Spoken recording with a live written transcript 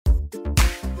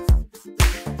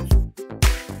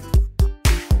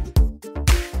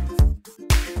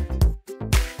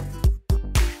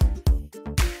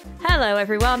Hello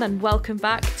everyone and welcome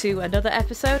back to another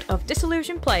episode of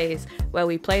Disillusion Plays, where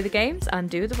we play the games and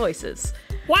do the voices.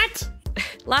 What?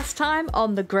 Last time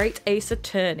on The Great Ace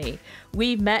Attorney,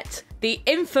 we met the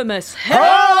infamous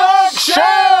HERLOCK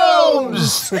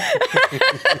SHOLMES!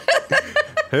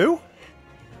 Who?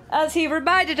 As he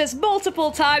reminded us multiple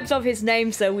times of his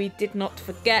name so we did not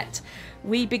forget,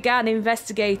 we began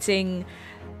investigating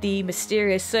the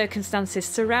mysterious circumstances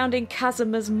surrounding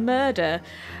Kazuma's murder,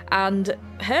 and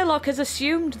HERLOCK has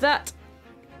assumed that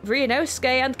Ryunosuke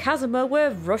and Kazuma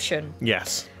were Russian.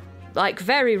 Yes. Like,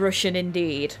 very Russian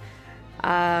indeed.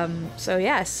 So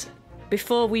yes,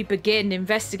 before we begin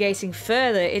investigating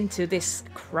further into this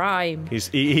crime...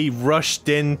 He rushed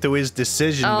into his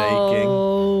decision-making.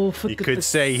 Oh, for you could goodness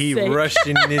say he sake. rushed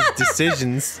in his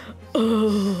decisions.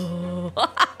 Oh.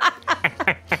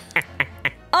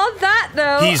 On that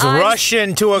note, He's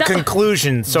rushing to a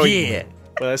conclusion, so Yeah.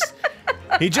 Well,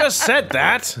 he just said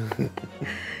that.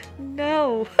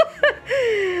 No.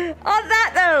 On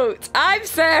that note, I'm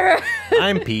Sarah.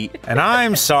 I'm Pete. And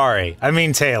I'm sorry. I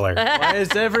mean Taylor. Why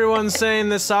is everyone saying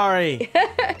they're sorry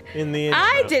in the intro?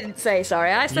 I didn't say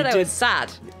sorry. I said You I did. was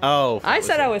sad. Oh. I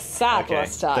said I was sad Okay,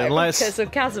 last time then let's- because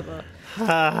of Kazuma.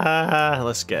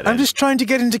 Let's get it. I'm just trying to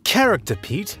get into character,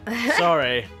 Pete.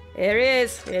 sorry. Here he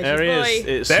is. Here's There your he boy.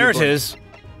 is. There it super- is.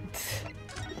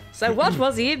 So what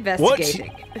was he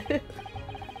investigating?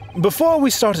 Before we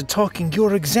started talking, you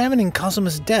were examining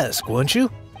Kazuma's desk, weren't you?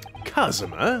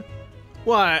 Kazuma?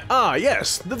 Why,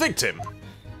 yes, the victim.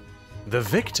 The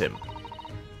victim?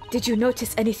 Did you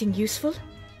notice anything useful?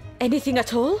 Anything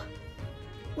at all?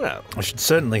 Well, I should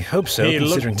certainly hope so, He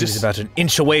looked considering he's about an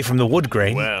inch away from the wood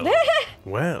grain.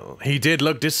 well, he did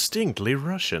look distinctly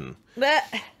Russian. Bleh.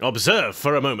 Observe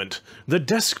for a moment the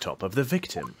desktop of the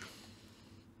victim.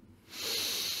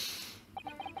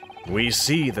 We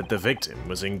see that the victim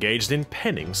was engaged in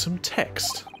penning some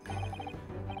text.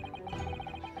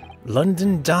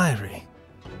 London diary.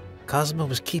 Kazuma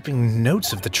was keeping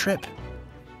notes of the trip.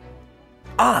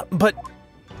 But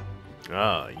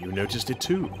Ah, you noticed it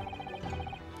too.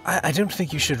 I don't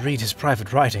think you should read his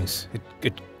private writings.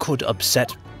 It could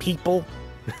upset people.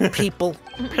 People.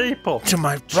 People. To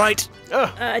my right.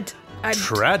 I'm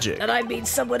Tragic. And I mean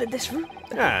someone in this room.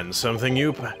 And something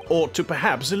you ought to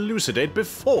perhaps elucidate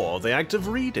before the act of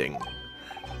reading.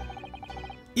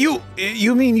 You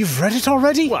mean you've read it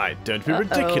already? Why, don't be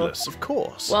ridiculous, of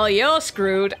course. Well, you're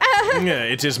screwed.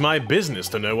 It is my business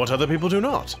to know what other people do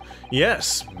not.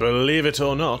 Yes, believe it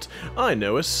or not, I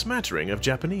know a smattering of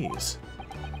Japanese.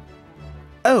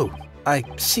 Oh, I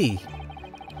see.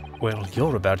 Well,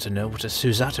 you're about to know what a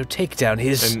Susato Takedown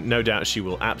is. And no doubt she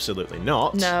will absolutely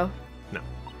not. No. No.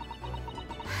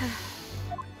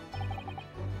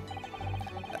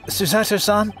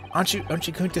 Susato-san, aren't you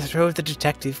going to throw the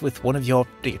detective with one of your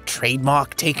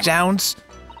trademark takedowns?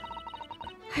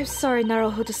 I'm sorry,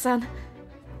 Naruhodo-san.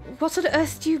 What on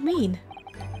earth do you mean?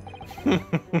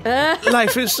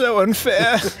 Life is so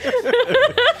unfair.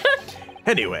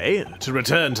 Anyway, to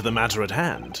return to the matter at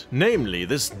hand, namely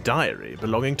this diary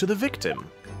belonging to the victim.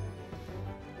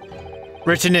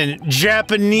 Written in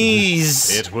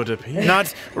Japanese. It would appear.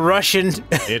 Not Russian.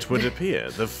 It would appear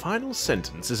the final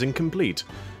sentence is incomplete,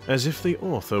 as if the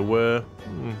author were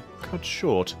cut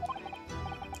short.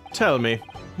 Tell me,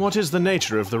 what is the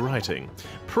nature of the writing?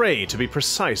 Pray to be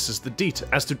precise as to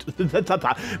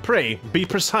Pray be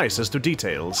precise as to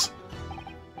details.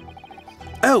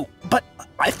 Oh, but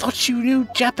I thought you knew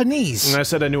Japanese. I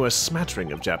said I knew a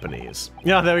smattering of Japanese.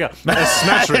 Yeah, there we go. A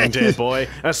smattering, dear boy.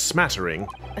 A smattering.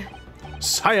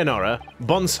 Sayonara,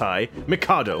 bonsai,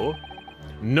 mikado,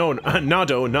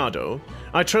 nado.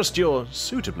 I trust you're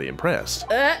suitably impressed.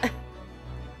 But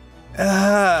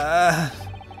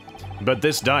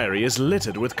this diary is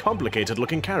littered with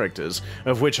complicated-looking characters,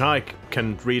 of which I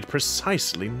can read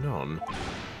precisely none.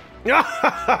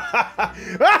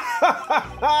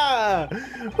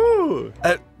 Ooh.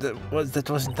 That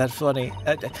wasn't that funny.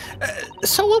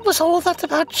 So what was all that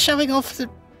about showing off the...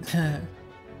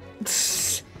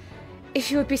 If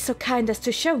you would be so kind as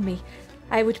to show me,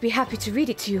 I would be happy to read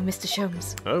it to you, Mr.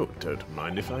 Sholmes. Oh, don't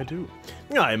mind if I do.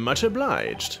 I'm much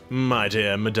obliged, my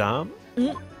dear madame.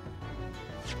 The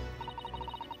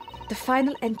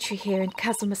final entry here in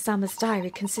Kazuma-sama's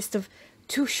diary consists of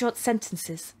 2 short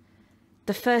sentences.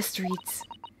 The first reads,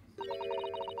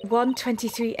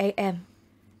 1:23 a.m.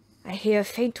 I hear a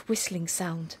faint whistling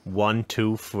sound. 1,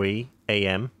 2, 3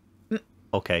 a.m.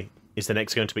 Okay. Is the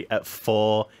next going to be at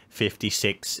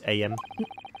 4:56 a.m.?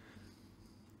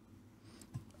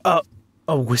 A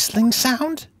whistling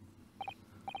sound?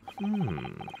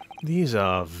 These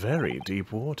are very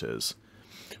deep waters.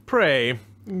 Pray,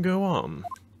 go on.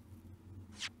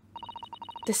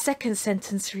 The second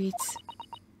sentence reads,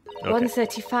 Okay.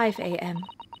 1:35 a.m.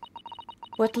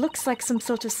 What looks like some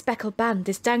sort of speckled band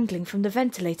is dangling from the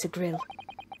ventilator grill.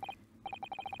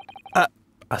 A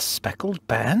speckled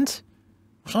band?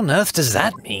 What on earth does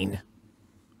that mean?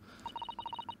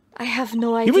 I have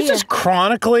no He idea. was just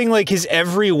chronicling, like, his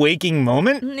every waking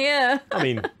moment? Yeah. I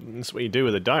mean, that's what you do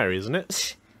with a diary, isn't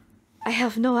it? I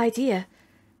have no idea.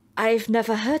 I've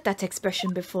never heard that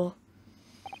expression before.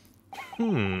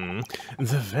 The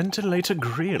ventilator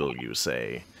grill, you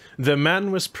say? The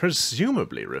man was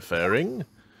presumably referring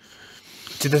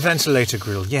To the ventilator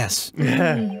grill, yes.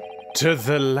 to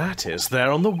the lattice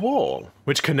there on the wall,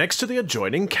 which connects to the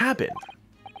adjoining cabin.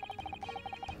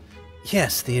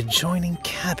 Yes, the adjoining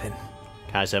cabin.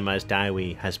 Kazuma's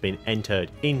diary has been entered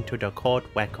into the court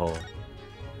record.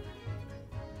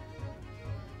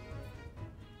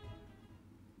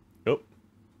 Oh.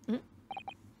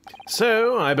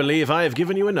 So, I believe I have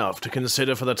given you enough to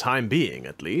consider for the time being,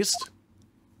 at least.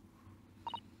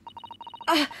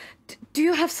 Do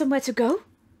you have somewhere to go?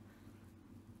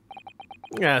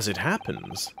 As it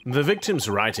happens, the victim's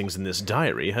writings in this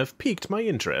diary have piqued my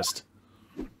interest.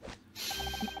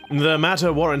 The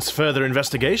matter warrants further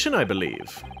investigation, I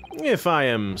believe. If I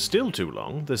am still too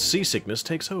long, the seasickness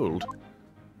takes hold.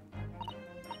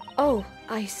 Oh,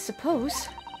 I suppose.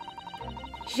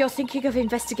 You're thinking of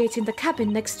investigating the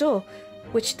cabin next door,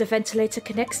 which the ventilator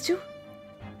connects to?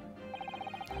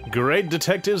 Great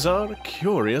detectives are a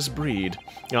curious breed.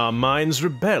 Our minds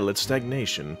rebel at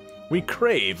stagnation. We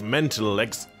crave mental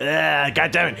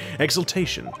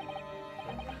exaltation.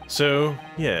 So,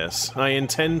 yes, I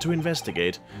intend to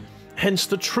investigate. Hence,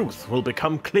 the truth will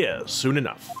become clear soon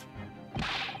enough.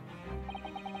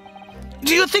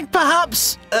 Do you think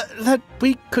perhaps that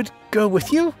we could go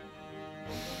with you?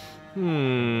 No.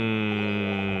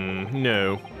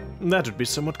 That would be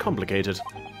somewhat complicated.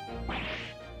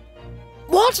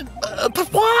 What? But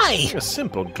why? A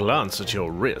simple glance at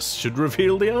your wrist should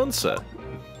reveal the answer.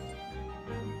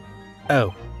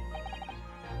 Oh.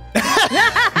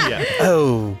 Yeah.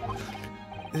 Oh.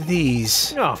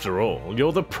 These. After all,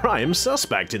 you're the prime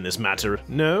suspect in this matter,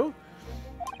 no?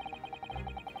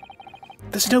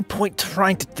 There's no point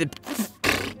trying to.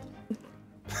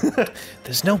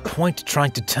 There's no point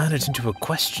trying to turn it into a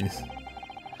question.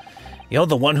 You're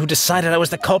the one who decided I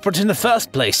was the culprit in the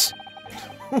first place.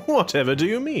 Whatever do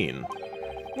you mean?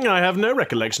 I have no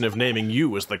recollection of naming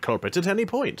you as the culprit at any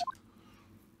point.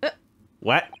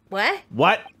 What? Where?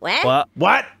 What? Where?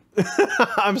 What?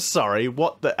 I'm sorry,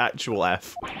 what the actual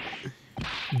F?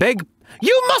 Big.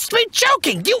 You must be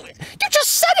joking! You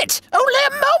just said it only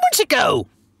a moment ago!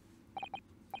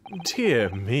 Dear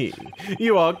me,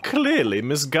 you are clearly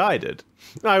misguided.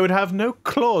 I would have no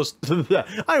cause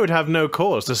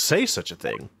to say such a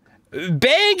thing.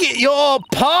 Beg your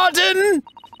pardon?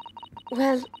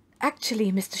 Well,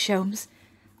 actually, Mr. Sholmes,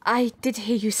 I did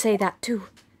hear you say that too.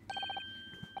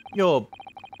 You're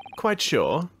quite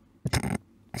sure?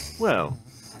 Well,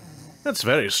 that's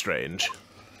very strange.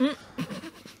 I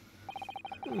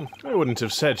wouldn't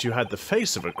have said you had the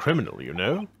face of a criminal, you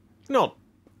know. Not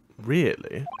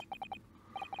really.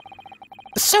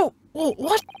 So,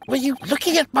 what? Were you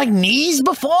looking at my knees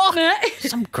before?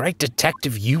 Some great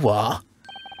detective you are.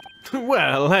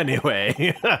 Well,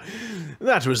 anyway,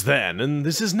 that was then, and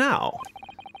this is now.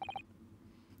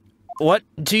 What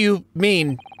do you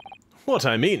mean? What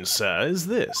I mean, sir, is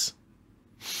this.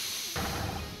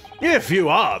 If you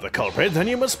are the culprit, then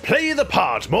you must play the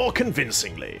part more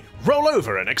convincingly. Roll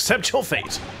over and accept your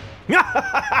fate.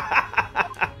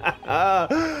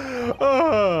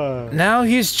 Now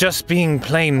he's just being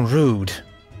plain rude.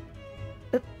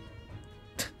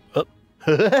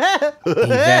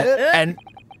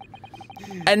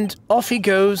 And off he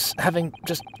goes, having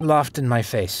just laughed in my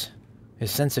face.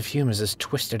 His sense of humor is as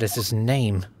twisted as his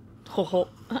name.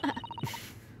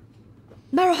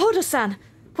 Naruhodo-san,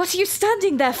 what are you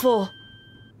standing there for?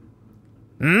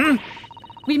 Hmm?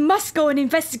 We must go and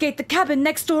investigate the cabin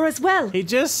next door as well. He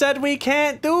just said we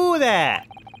can't do that.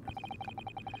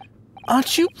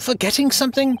 Aren't you forgetting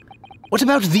something? What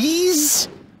about these?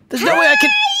 There's no way I can...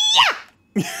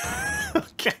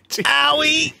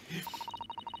 Owie!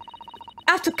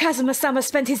 After Kazuma-sama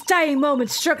spent his dying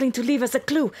moments struggling to leave us a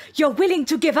clue, you're willing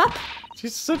to give up?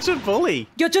 She's such a bully.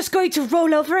 You're just going to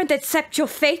roll over and accept your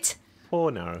fate?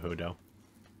 Poor Naruhodo.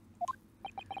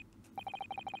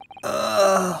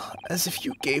 As if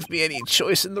you gave me any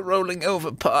choice in the rolling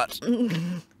over part.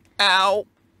 Ow.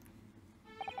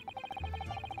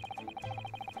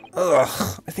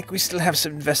 Ugh, I think we still have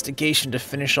some investigation to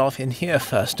finish off in here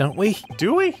first, don't we?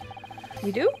 Do we?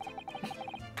 We do?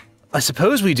 I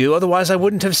suppose we do, otherwise I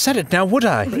wouldn't have said it now, would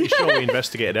I? Pretty sure we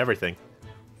investigated everything.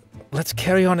 Let's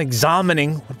carry on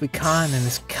examining what we can in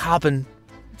this cabin.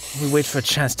 We wait for a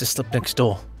chance to slip next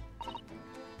door.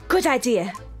 Good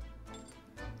idea.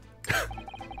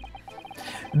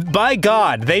 By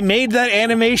God, they made that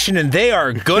animation and they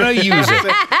are gonna use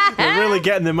it. They're really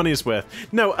getting their money's worth.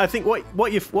 No, I think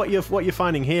what you're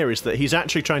finding here is that he's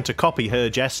actually trying to copy her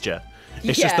gesture.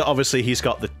 It's just that obviously he's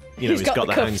got the he's got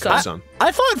the handcuffs on.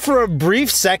 I thought for a brief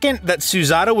second that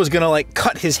Susato was gonna like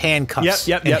cut his handcuffs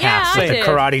in half like a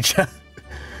karate chop.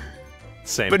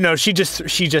 Same. But no, she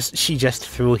just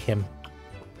threw him.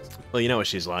 Well, you know what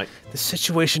she's like. The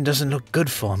situation doesn't look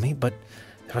good for me, but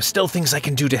there are still things I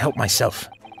can do to help myself.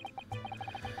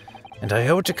 And I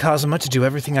owe it to Kazuma to do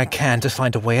everything I can to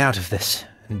find a way out of this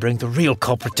and bring the real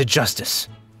culprit to justice.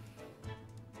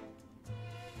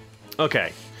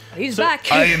 Okay. He's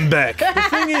back. I am back. The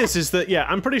thing is that, yeah,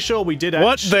 I'm pretty sure we did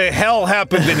What the hell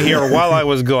happened in here while I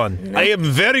was gone? I am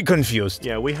very confused.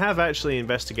 Yeah, we have actually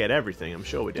investigated everything. I'm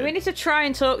sure we did. Do we need to try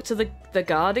and talk to the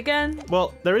guard again?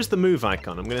 Well, there is the move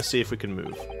icon. I'm going to see if we can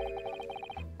move.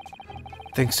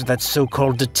 Thanks to that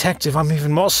so-called detective, I'm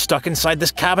even more stuck inside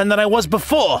this cabin than I was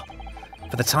before.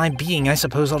 For the time being, I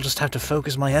suppose I'll just have to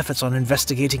focus my efforts on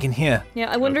investigating in here.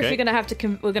 Yeah, I wonder if you're gonna have to.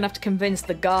 We're gonna have to convince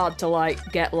the guard to like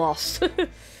get lost.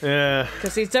 Yeah.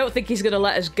 Because I don't think he's gonna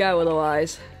let us go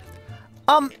otherwise.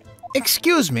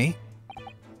 Excuse me.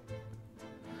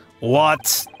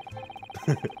 What?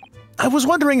 I was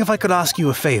wondering if I could ask you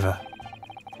a favor.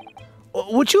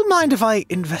 Would you mind if I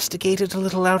investigated a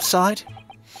little outside?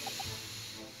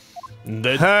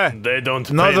 They don't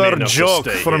pay me Another enough to joke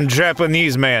stay from here.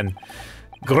 Japanese man.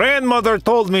 Grandmother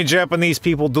told me Japanese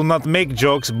people do not make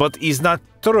jokes, but is not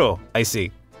true, I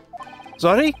see.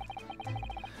 Sorry?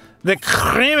 The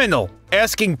criminal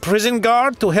asking prison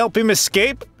guard to help him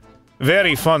escape?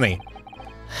 Very funny.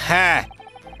 Ha!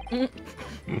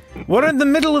 We're in the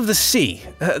middle of the sea.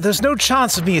 There's no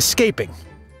chance of me escaping.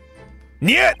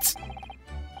 Niet!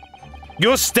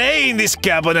 You stay in this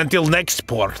cabin until next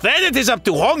port. Then it is up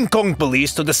to Hong Kong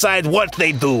police to decide what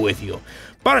they do with you.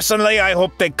 Personally, I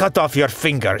hope they cut off your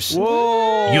fingers.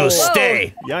 Whoa! You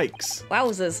stay. Yikes.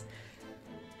 Wowzers.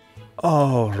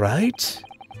 All right.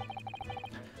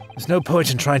 There's no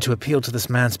point in trying to appeal to this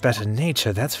man's better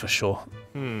nature, that's for sure.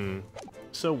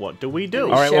 So what do we do?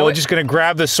 All right, well, we're just gonna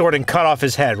grab the sword and cut off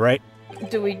his head, right?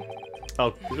 Do we?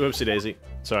 Oh, whoopsie daisy.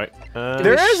 Sorry.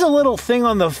 There is a little thing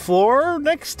on the floor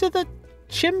next to the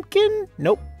chimkin.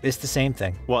 Nope, it's the same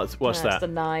thing. What's No, that? it's the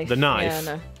knife. The knife.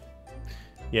 Yeah, no.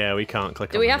 Yeah, we can't click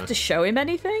on Do we the have knife. to show him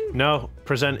anything? No,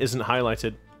 present isn't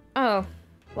highlighted. Oh.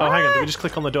 Oh, hang on, did we What? just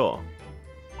click on the door?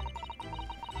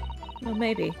 Well,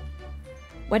 maybe.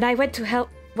 When I went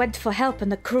for help and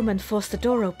the crewman forced the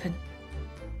door open.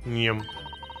 Yum.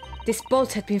 This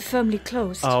bolt had been firmly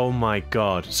closed. Oh my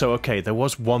god. So, okay, there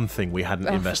was one thing we hadn't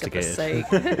Oh, for investigated.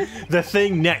 goodness sake. The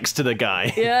thing next to the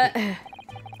guy. Yeah.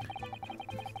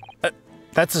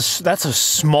 That's a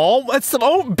small.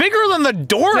 Bigger than the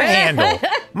door handle.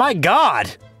 My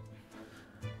God.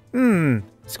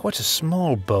 It's quite a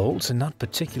small bolt and not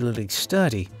particularly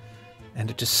sturdy, and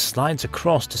it just slides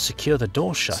across to secure the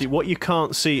door shut. See, what you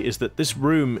can't see is that this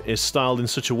room is styled in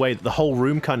such a way that the whole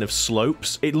room kind of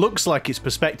slopes. It looks like it's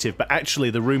perspective, but actually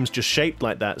the room's just shaped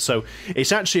like that. So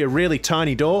it's actually a really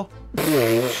tiny door.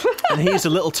 And he's a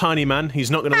little tiny man.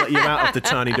 He's not going to let you out of the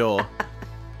tiny door.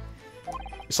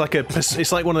 It's like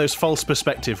one of those false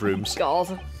perspective rooms.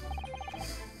 God.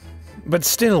 But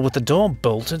still, with the door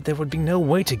bolted, there would be no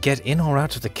way to get in or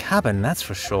out of the cabin, that's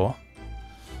for sure.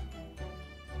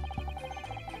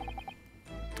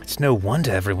 It's no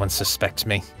wonder everyone suspects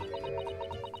me.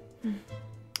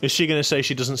 Is she going to say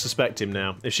she doesn't suspect him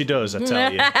now? If she does, I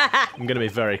tell you, I'm going to be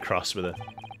very cross with her.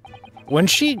 When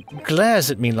she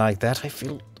glares at me like that,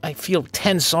 I feel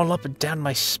tense all up and down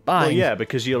my spine. Well, yeah,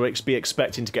 because you'll be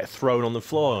expecting to get thrown on the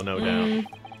floor, no doubt.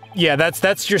 Yeah,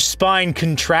 that's your spine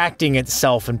contracting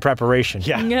itself in preparation.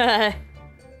 Yeah.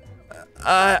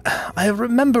 I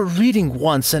remember reading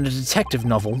once in a detective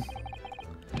novel.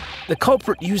 The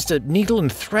culprit used a needle and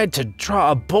thread to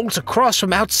draw a bolt across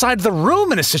from outside the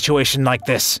room in a situation like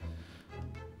this.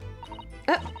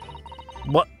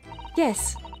 What?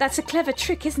 Yes, that's a clever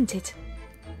trick, isn't it?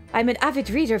 I'm an avid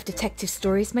reader of detective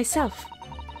stories myself.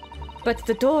 But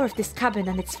the door of this cabin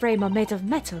and its frame are made of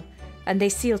metal, and they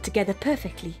seal together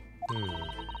perfectly.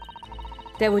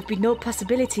 There would be no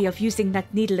possibility of using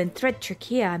that needle and thread trick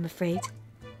here, I'm afraid.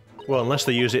 Well, unless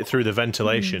they use it through the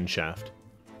ventilation shaft.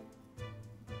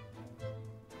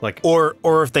 Like, Or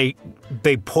if they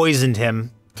poisoned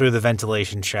him through the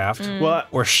ventilation shaft, well,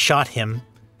 or shot him.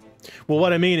 Well,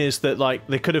 what I mean is that, like,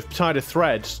 they could have tied a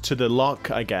thread to the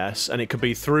lock, I guess, and it could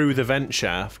be through the vent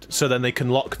shaft, so then they can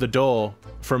lock the door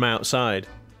from outside.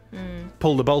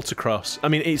 Pull the bolt across. I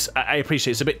mean, I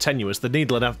appreciate it's a bit tenuous. The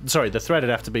thread would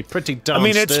have to be pretty darn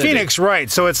it's sturdy. Phoenix Wright,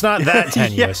 so it's not that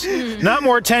tenuous. Not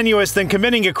more tenuous than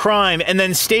committing a crime and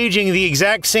then staging the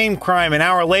exact same crime an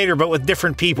hour later, but with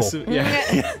different people.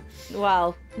 Yeah.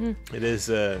 Well. It is,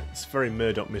 it's very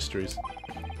Murdoch Mysteries.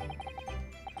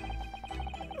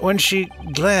 When she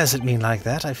glares at me like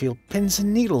that, I feel pins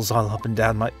and needles all up and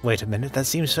down my... Wait a minute, that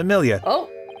seems familiar. Oh.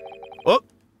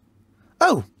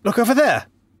 Oh, look over there.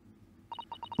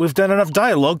 We've done enough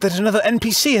dialogue that another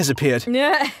NPC has appeared.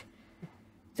 Yeah.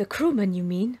 The crewman, you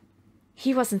mean?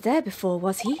 He wasn't there before,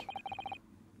 was he?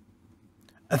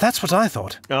 That's what I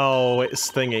thought. Oh,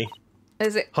 it's Thingy.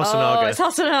 Is it? Hosonaga. Oh, it's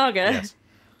Hosonaga. Yes.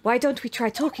 Why don't we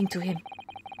try talking to him?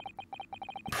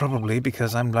 Probably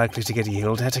because I'm likely to get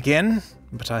yelled at again,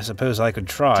 but I suppose I could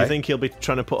try. Do you think he'll be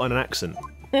trying to put on an accent?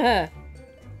 Yes.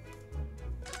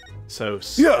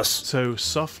 So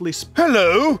softly...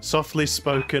 Hello? Softly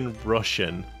spoken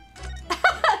Russian.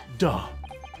 Da.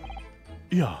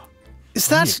 Yeah. Is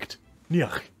that...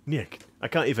 Nyach. Nyach. I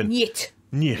can't even... Niet.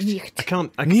 Nyach. Niet. I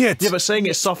can't... Niet. Yeah, but saying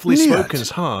it softly Niet. spoken is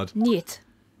hard. Niet.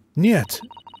 Niet.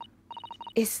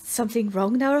 Is something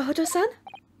wrong, Naruhodo-san?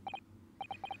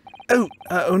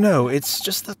 Oh no, it's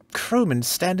just the crewman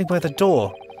standing by the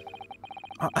door.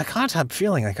 I can't help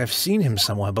feeling like I've seen him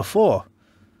somewhere before.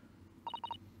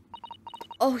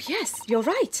 Oh yes, you're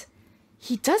right.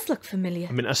 He does look familiar.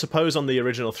 I mean, I suppose on the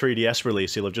original 3DS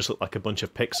release, he'll have just looked like a bunch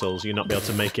of pixels. You'll not be able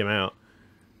to make him out.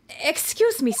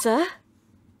 Excuse me, sir.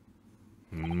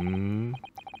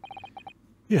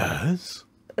 Yes?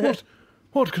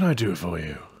 What can I do for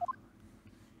you?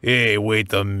 Hey,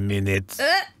 wait a minute.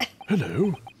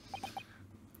 Hello?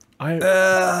 I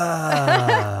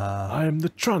am the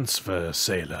transfer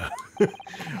sailor.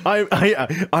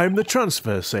 I'm the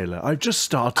transfer sailor. I've just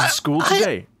started school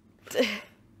today.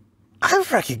 I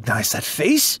recognize that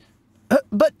face.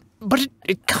 But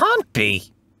it can't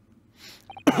be.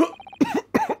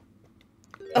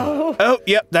 Oh,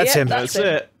 yep, that's him. That's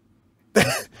it.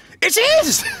 It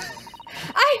is!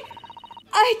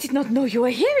 I did not know you were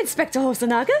here, Inspector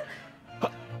Hosonaga.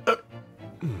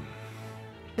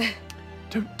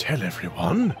 Don't tell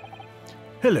everyone.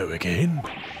 Hello again.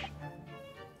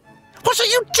 What are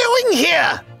you doing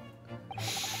here?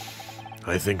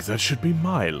 I think that should be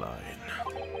my line.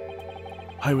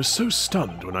 I was so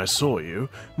stunned when I saw you,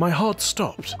 my heart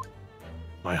stopped.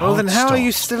 My heart Well, then how are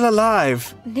you stopped. still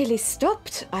alive? Nearly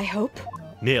stopped, I hope.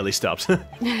 Nearly stopped.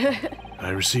 I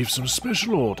received some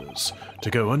special orders to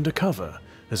go undercover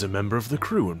as a member of the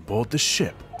crew on board the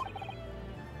ship.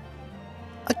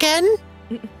 Again?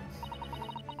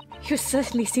 You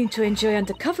certainly seem to enjoy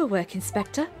undercover work,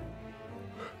 Inspector.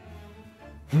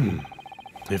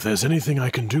 If there's anything I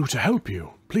can do to help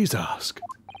you, please ask.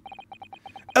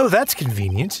 Oh, that's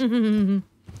convenient.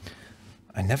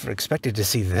 I never expected to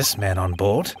see this man on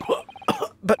board.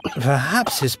 But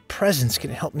perhaps his presence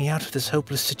can help me out of this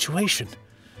hopeless situation.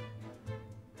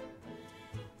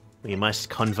 We must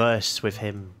converse with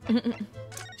him.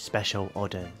 Special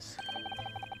orders.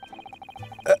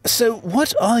 So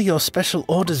what are your special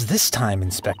orders this time,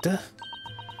 Inspector?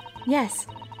 Yes.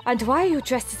 And why are you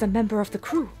dressed as a member of the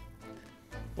crew?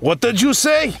 What did you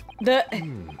say?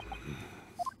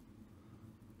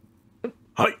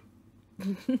 Hi.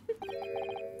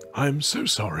 I'm so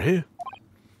sorry.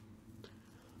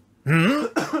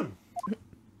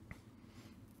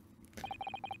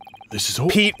 This is all...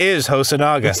 Pete is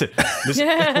Hosonaga.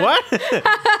 What?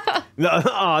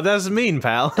 Oh, that's mean,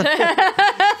 pal.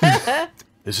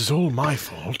 This is all my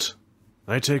fault.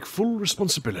 I take full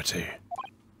responsibility.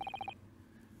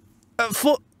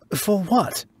 For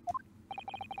what?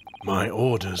 My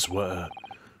orders were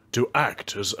to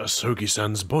act as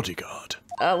Asogi-san's bodyguard.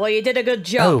 Well, you did a good Oh,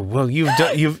 job. well, you've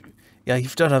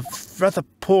done a rather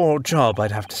poor job,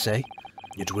 I'd have to say.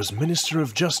 It was Minister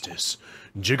of Justice,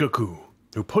 Jigoku,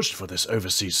 who pushed for this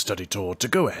overseas study tour to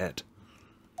go ahead.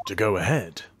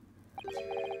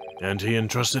 And he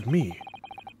entrusted me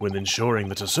with ensuring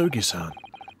that Asogi-san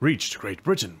reached Great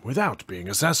Britain without being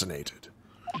assassinated.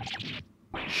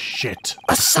 Shit.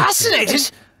 Assassinated?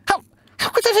 How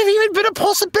could that have even been a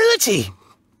possibility?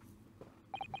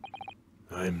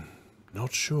 I'm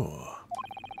not sure.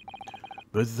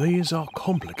 But these are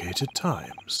complicated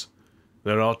times.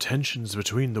 There are tensions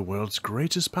between the world's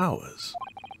greatest powers.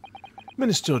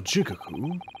 Minister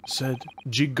Jigoku said...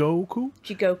 Jigoku?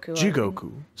 Jigoku.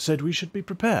 Jigoku said we should be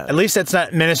prepared. At least that's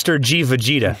not Minister G.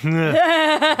 Vegeta.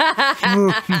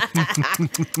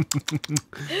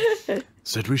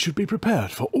 said we should be prepared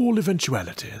for all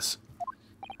eventualities.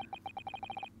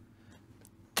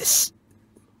 This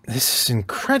is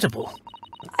incredible.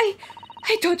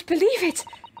 I don't believe it.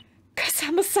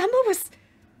 Kazuma-sama was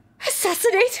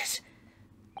assassinated.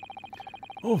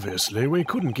 Obviously, we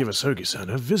couldn't give Asogi-san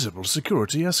a visible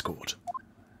security escort.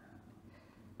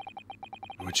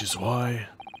 Which is why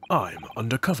I'm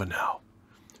undercover now,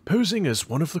 posing as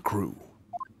one of the crew.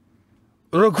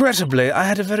 Regrettably, I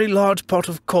had a very large pot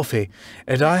of coffee,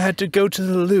 and I had to go to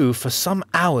the loo for some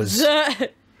hours.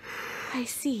 I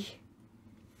see.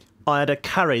 I had a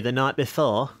curry the night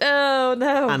before, Oh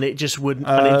no. and it just wouldn't.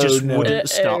 Wouldn't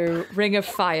stop. Ring of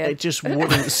fire. It just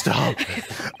wouldn't stop.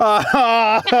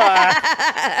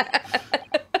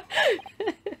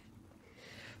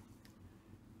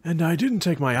 And I didn't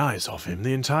take my eyes off him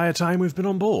the entire time we've been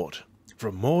on board.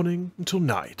 From morning until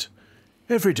night.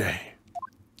 Every day.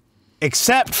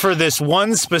 Except for this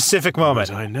one specific moment.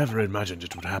 But I never imagined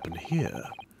it would happen here.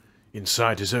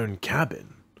 Inside his own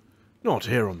cabin. Not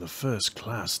here on the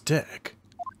first-class deck.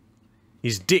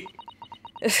 His dick.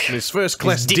 His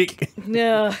first-class dick.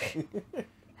 No.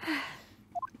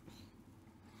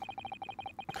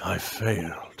 I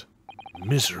failed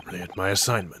miserably at my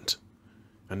assignment.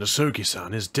 And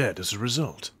Asogi-san is dead as a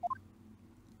result.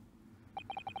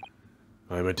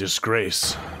 I'm a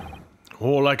disgrace.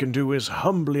 All I can do is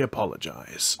humbly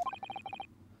apologize.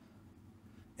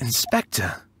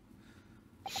 Inspector.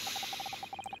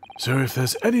 So if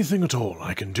there's anything at all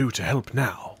I can do to help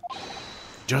now,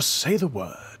 just say the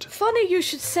word. Funny you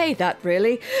should say that,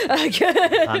 really.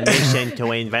 I'm mission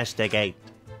to investigate.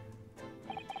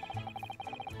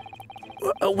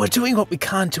 We're doing what we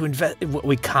can to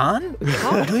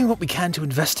We're doing what we can to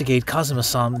investigate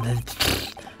Kazuma's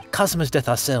death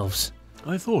ourselves.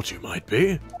 I thought you might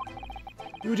be.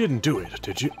 You didn't do it,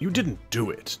 did you? You didn't do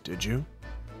it, did you?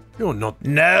 You're not...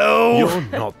 No! You're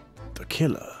not the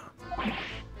killer.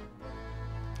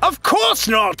 Of course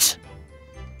not!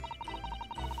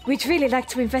 We'd really like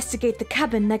to investigate the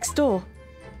cabin next door.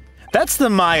 That's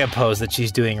the Maya pose that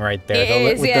she's doing right there.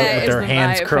 It is, with her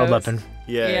hands Maya curled pose. up and...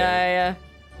 Yeah.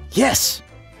 Yes!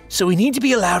 So we need to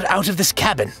be allowed out of this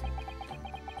cabin.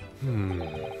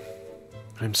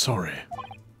 I'm sorry.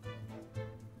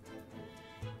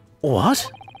 What?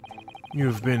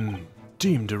 You've been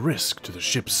deemed a risk to the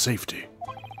ship's safety.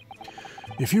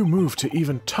 If you move to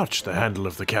even touch the handle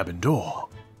of the cabin door...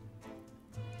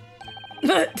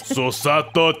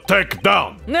 Susato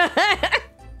Takedown!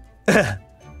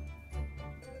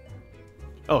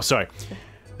 Oh, sorry.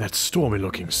 That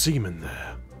stormy-looking seaman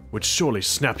there would surely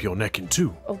snap your neck in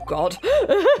two. Oh, God.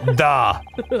 Da.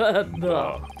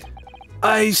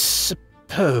 I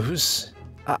suppose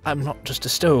I'm not just a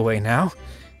stowaway now.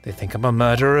 They think I'm a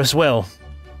murderer as well.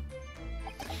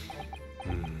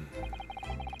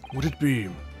 Would it be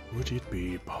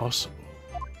possible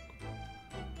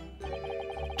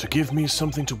to give me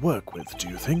something to work with, do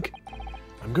you think?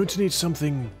 I'm going to need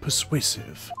something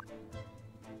persuasive.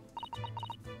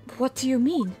 What do you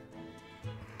mean?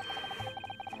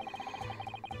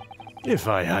 If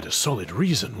I had a solid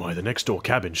reason why the next-door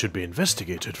cabin should be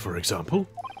investigated, for example,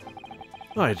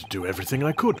 I'd do everything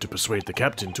I could to persuade the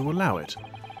captain to allow it.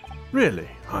 Really,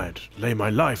 I'd lay my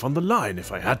life on the line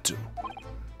if I had to.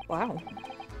 Wow.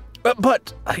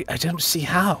 But I don't see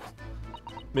how.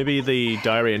 Maybe the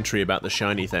diary entry about the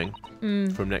shiny thing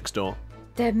from next door.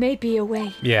 There may be a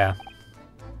way. Yeah.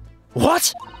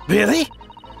 What? Really?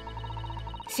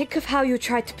 Think of how you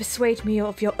tried to persuade me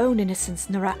of your own innocence,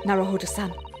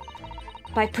 Naruhodo-san.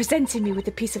 By presenting me with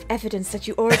a piece of evidence that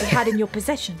you already had in your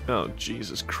possession. Oh,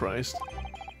 Jesus Christ.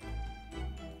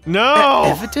 No!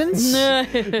 Evidence?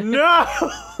 No!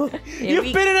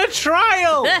 You've been in a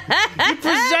trial! You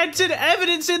presented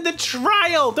evidence in the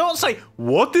trial! Don't say,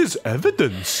 what is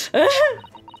evidence?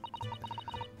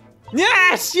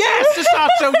 Yes!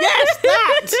 Susato! Yes,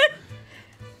 that!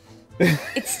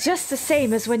 It's just the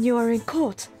same as when you are in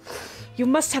court. You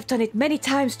must have done it many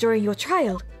times during your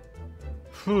trial.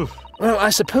 Well, I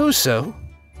suppose so.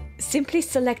 Simply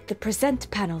select the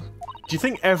present panel. Do you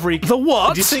think every... The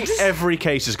what? Do you think every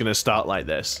case is going to start like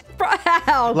this?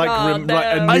 Oh, Like, God, no.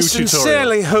 like a new I tutorial.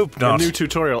 sincerely hope A not. new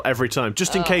tutorial every time,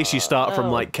 just in case you start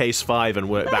from, like, case 5 and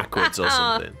work backwards or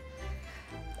something.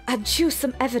 And choose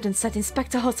some evidence that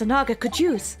Inspector Hosonaga could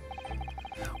use.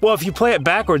 Well, if you play it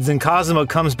backwards, then Kazuma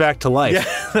comes back to life.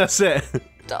 Yeah, that's it.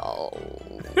 Oh.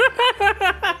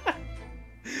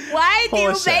 Why do Poor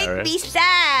you Sarah. make me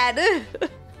sad?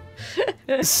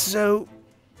 So,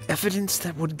 evidence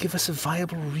that would give us a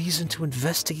viable reason to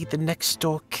investigate the next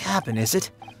door cabin, is it?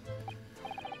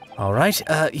 All right.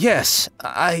 Yes.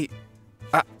 I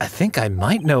think I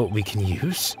might know what we can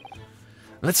use.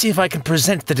 Let's see if I can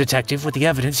present the detective with the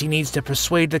evidence he needs to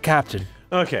persuade the captain.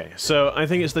 Okay, so I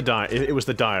think it's the it was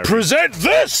the diary. Present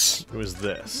this! It was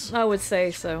this. I would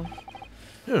say so.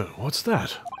 Oh, what's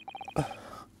that?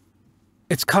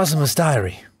 It's Kazuma's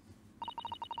diary.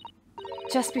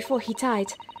 Just before he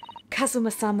died,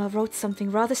 Kazuma-sama wrote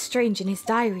something rather strange in his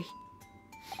diary.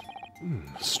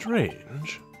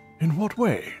 Strange? In what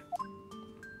way?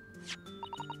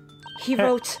 He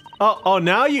wrote...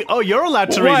 Now you're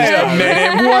allowed to read Wait it. a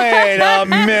minute, wait a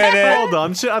minute! Hold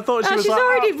on, I thought she was she's like...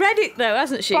 already read it though,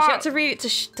 hasn't she? She had to read it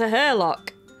to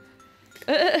Herlock.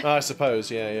 I suppose,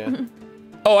 yeah.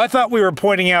 Oh, I thought we were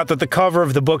pointing out that the cover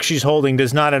of the book she's holding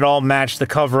does not at all match the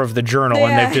cover of the journal,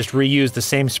 and they've just reused the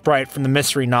same sprite from the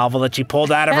mystery novel that she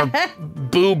pulled out of her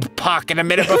boob pocket a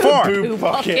minute before. Boob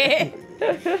pocket.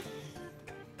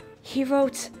 He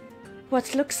wrote,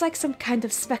 what looks like some kind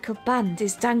of speckled band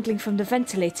is dangling from the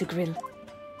ventilator grill.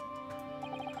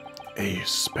 A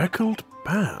speckled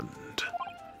band?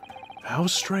 How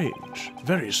strange.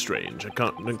 Very strange. I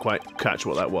didn't quite catch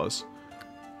what that was.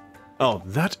 Oh,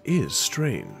 that is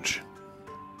strange.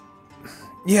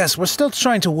 Yes, we're still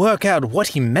trying to work out what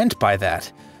he meant by that.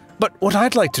 But what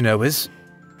I'd like to know is...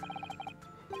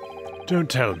 Don't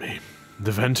tell me.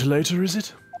 The ventilator, is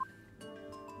it?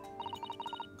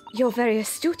 You're very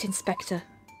astute, Inspector.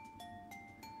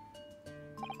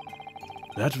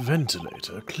 That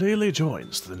ventilator clearly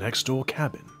joins the next door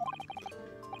cabin.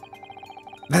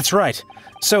 That's right.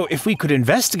 So if we could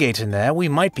investigate in there, we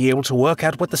might be able to work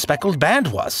out what the speckled band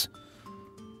was.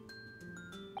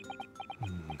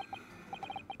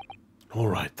 All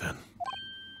right, then.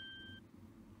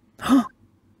 Huh?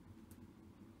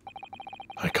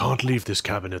 I can't leave this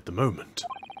cabin at the moment.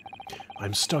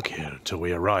 I'm stuck here until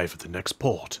we arrive at the next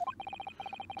port.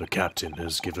 The captain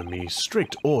has given me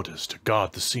strict orders to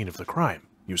guard the scene of the crime,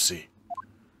 you see.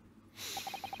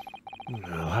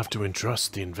 I'll have to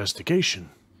entrust the investigation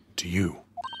to you.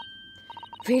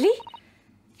 Really?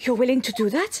 You're willing to do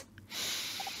that?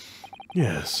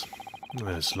 Yes.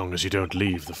 As long as you don't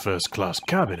leave the first-class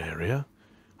cabin area.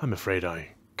 I'm afraid I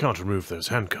can't remove those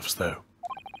handcuffs, though.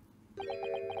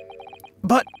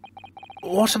 But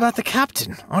what about the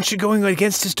captain? Aren't you going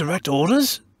against his direct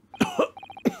orders?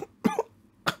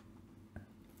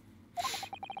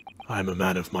 I'm a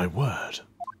man of my word.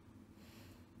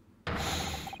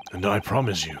 And I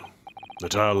promise you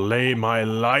that I'll lay my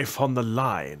life on the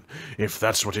line if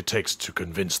that's what it takes to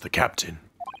convince the captain.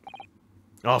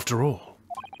 After all,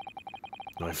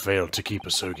 I failed to keep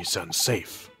Asogi-san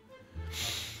safe.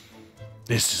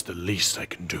 This is the least I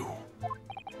can do.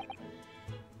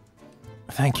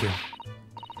 Thank you.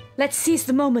 Let's seize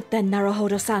the moment then,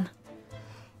 Naruhodo-san.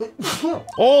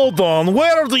 Hold on,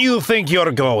 where do you think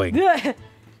you're going?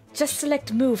 Just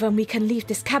select move and we can leave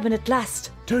this cabin at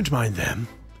last. Don't mind them.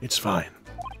 It's fine.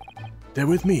 They're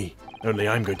with me, only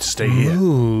I'm going to stay here.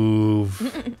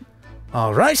 Move.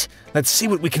 All right, let's see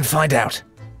what we can find out.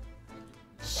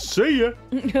 See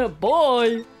ya!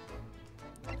 Boy!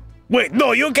 Wait,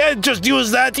 no, you can't just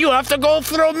use that. You have to go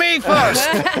through me first.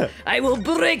 I will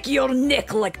break your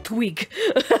neck like twig.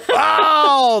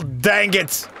 Oh, dang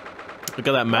it. Look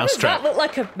at that Does mousetrap. that look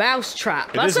like a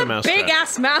mousetrap? That's is a mousetrap.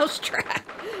 big-ass mousetrap.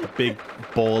 A big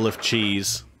ball of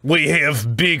cheese. We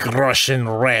have big Russian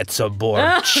rats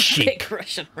aboard ship. Big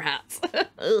Russian rats.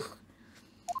 Ugh.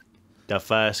 The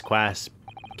first class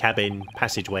cabin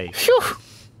passageway. Phew.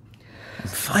 I'm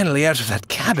finally out of that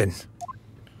cabin.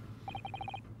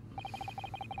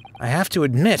 I have to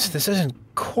admit, this isn't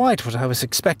quite what I was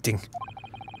expecting.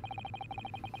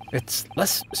 It's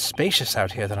less spacious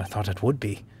out here than I thought it would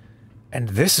be. And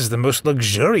this is the most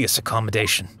luxurious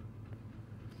accommodation.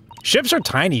 Ships are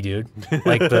tiny, dude.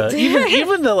 Like the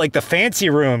even the like the fancy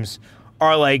rooms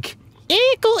are like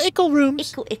ickle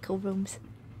rooms. Ickle rooms.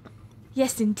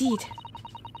 Yes, indeed.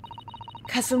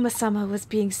 Kazuma-sama was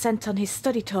being sent on his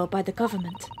study tour by the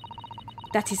government.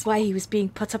 That is why he was being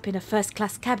put up in a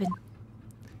first-class cabin.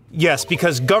 Yes,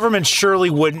 because government surely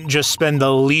wouldn't just spend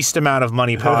the least amount of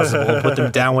money possible and put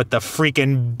them down with the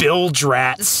freaking bilge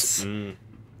rats.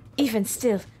 Even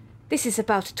still, this is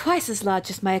about twice as large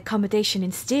as my accommodation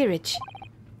in steerage.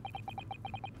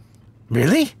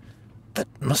 Really? That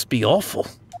must be awful.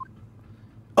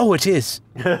 Oh, it is.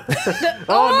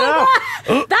 Oh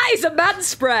no! That is a man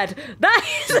spread! That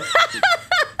is...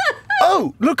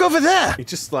 Oh, look over there! It's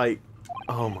just like...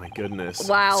 Oh my goodness.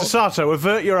 Wow. Susato,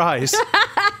 avert your eyes.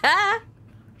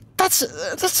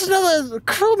 That's another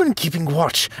crewman keeping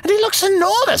watch, and he looks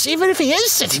enormous, even if he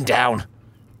is sitting down.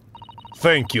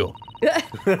 Thank you.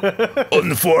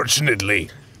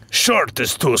 Unfortunately, Shirt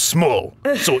is too small,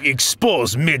 so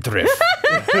expose midriff.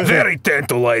 Very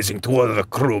tantalizing to other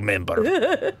crew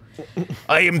member.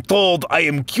 I am told I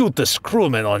am cutest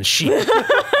crewman on ship.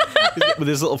 With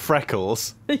his little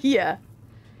freckles. Yeah.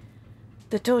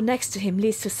 The door next to him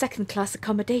leads to second-class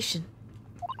accommodation.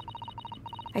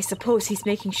 I suppose he's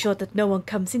making sure that no one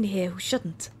comes in here who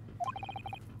shouldn't.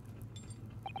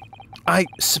 I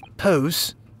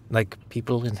suppose, like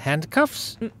people in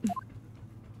handcuffs?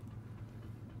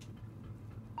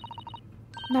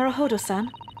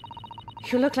 Naruhodo-san,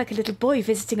 you look like a little boy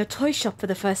visiting a toy shop for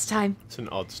the first time. It's an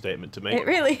odd statement to make. It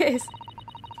really is.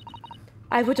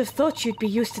 I would have thought you'd be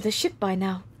used to the ship by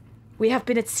now. We have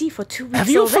been at sea for 2 weeks Have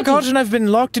you already. forgotten I've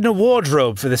been locked in a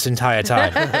wardrobe for this entire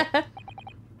time?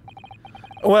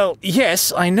 Well,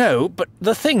 yes, I know, but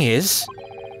the thing is...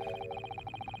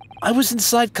 I was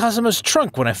inside Kazuma's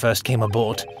trunk when I first came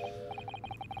aboard.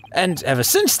 And ever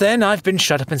since then, I've been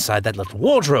shut up inside that little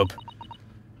wardrobe.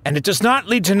 And it does not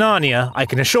lead to Narnia, I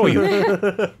can assure you.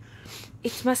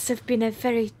 It must have been a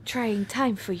very trying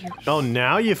time for you. Oh,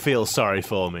 now you feel sorry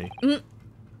for me.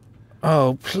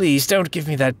 Oh, please, don't give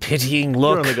me that pitying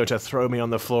look. You're only going to throw me on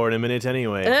the floor in a minute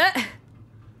anyway.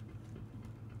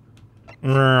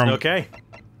 Okay.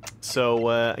 So,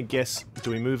 I guess,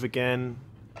 do we move again?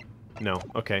 No.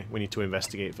 Okay, we need to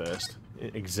investigate first.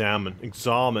 Examine.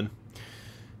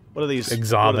 What are these?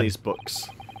 What are these books?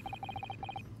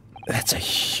 That's a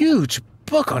huge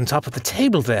book on top of the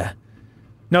table there.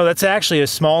 No, that's actually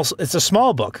it's a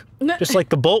small book. Just like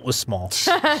the bolt was small.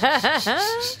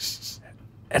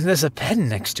 And there's a pen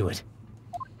next to it.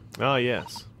 Oh,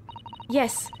 yes.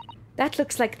 Yes, that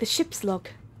looks like the ship's log.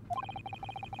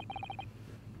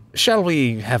 Shall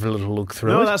we have a little look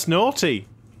through No, it? that's naughty.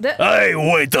 Hey,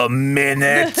 wait a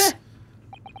minute!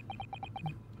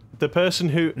 The person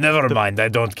who... Never mind, I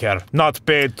don't care. Not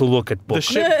paid to look at books.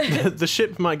 The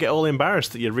ship might get all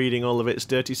embarrassed that you're reading all of its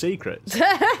dirty secrets.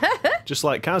 Just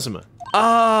like Kazuma.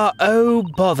 Oh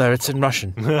bother, it's in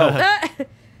Russian. Oh.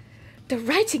 The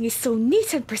writing is so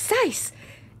neat and precise.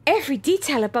 Every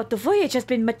detail about the voyage has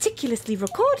been meticulously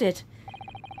recorded.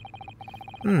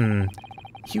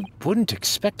 You wouldn't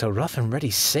expect a rough and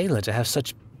ready sailor to have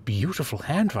such beautiful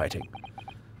handwriting.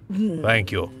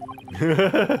 Thank you.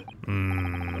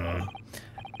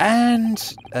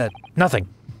 And, nothing.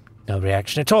 No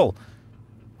reaction at all.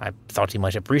 I thought he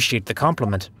might appreciate the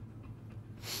compliment.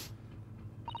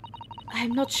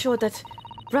 I'm not sure that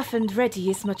rough and ready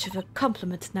is much of a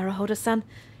compliment, Naruhodo-san,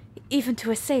 even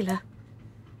to a sailor.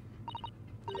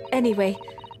 Anyway,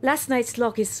 last night's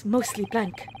log is mostly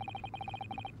blank.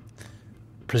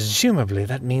 Presumably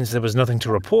that means there was nothing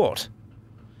to report.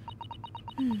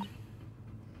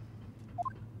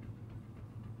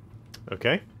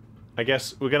 Okay. I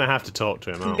guess we're going to have to talk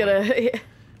to him, aren't we?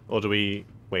 Or do we...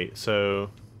 Wait, so...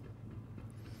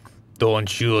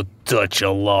 Don't you touch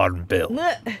alarm bell.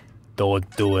 Don't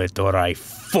do it or I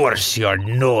force your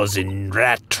nose in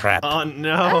rat trap. Oh,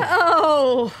 no.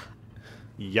 Oh!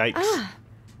 Yikes.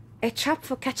 A trap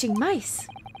for catching mice.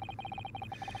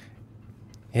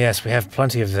 Yes, we have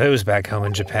plenty of those back home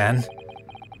in Japan.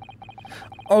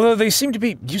 Although they seem to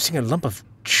be using a lump of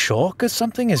chalk or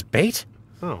something as bait.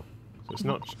 Oh, so it's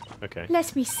not... Okay.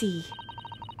 Let me see.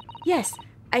 Yes,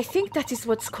 I think that is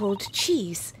what's called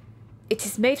cheese. It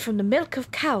is made from the milk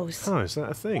of cows. Oh, is that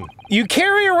a thing? You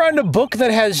carry around a book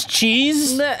that has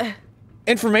cheese? Nuh.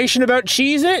 Information about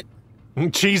Cheez-It?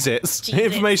 Cheez-Its.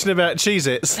 Information about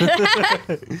Cheez-Its.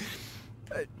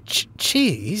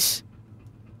 Cheese?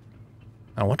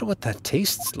 I wonder what that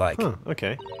tastes like. Huh,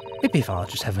 okay. Maybe if I'll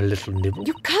just have a little nibble.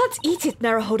 You can't eat it,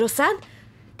 Naruhodo-san.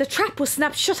 The trap will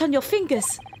snap shut on your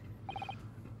fingers.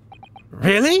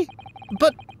 Really?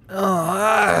 But,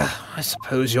 I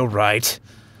suppose you're right.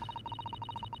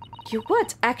 You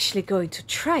weren't actually going to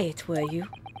try it, were you?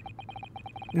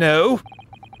 No.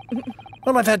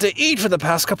 All I've had to eat for the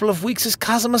past couple of weeks is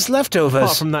Kazuma's leftovers.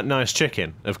 Apart from that nice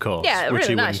chicken, of course. Yeah, which really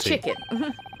he nice wouldn't eat.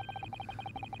 chicken.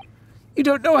 You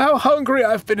don't know how hungry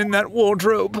I've been in that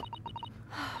wardrobe.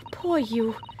 Poor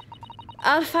you.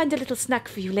 I'll find a little snack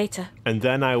for you later. And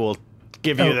then I will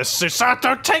give you the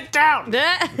Susato Takedown!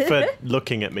 For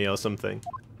looking at me or something.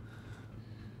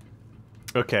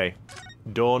 Okay.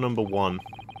 Door number 1.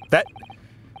 That...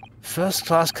 First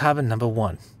class cabin number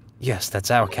 1. Yes, that's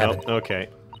our cabin. Oh, okay.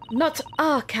 Not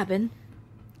our cabin.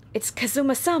 It's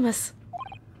Kazuma-sama's.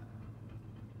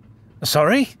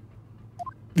 Sorry?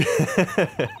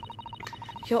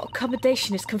 Your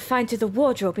accommodation is confined to the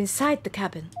wardrobe inside the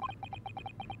cabin.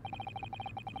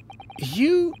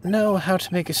 You know how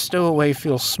to make a stowaway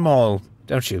feel small,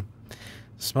 don't you?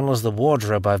 Small as the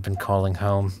wardrobe I've been calling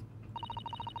home.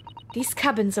 These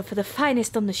cabins are for the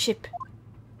finest on the ship.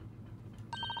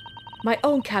 My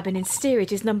own cabin in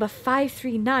steerage is number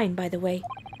 539, by the way.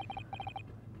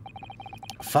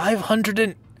 500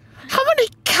 and... How many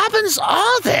cabins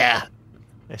are there?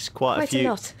 It's quite a Quite few. a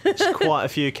lot. It's quite a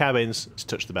few cabins. Let's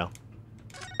touch the bell.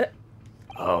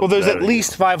 Well, there's at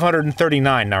least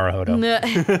 539, Naruhodo.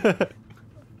 Nah.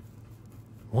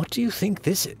 What do you think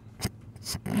this is?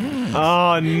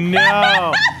 Oh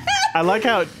no! I like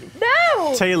how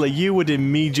No! Taylor, you would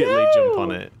immediately No! jump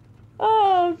on it.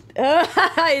 Oh,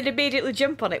 I'd immediately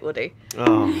jump on it, would he?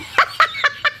 Oh.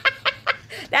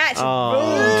 That's rude.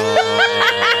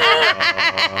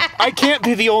 I can't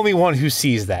be the only one who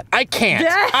sees that. I can't.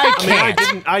 I I mean,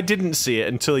 can't. I didn't see it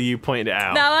until you pointed it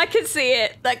out. Now I can see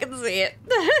it. I can see it.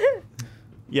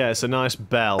 Yeah, it's a nice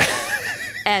bell.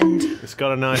 End. It's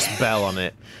got a nice bell on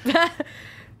it.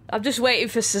 I'm just waiting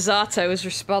for Susato's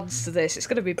response to this. It's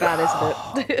going to be bad,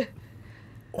 isn't it?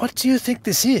 What do you think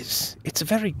this is? It's a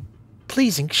very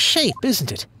pleasing shape,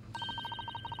 isn't it?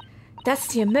 That's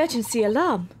the emergency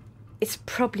alarm. It's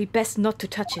probably best not to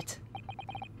touch it.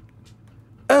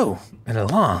 Oh, an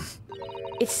alarm.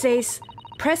 It says,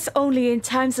 press only in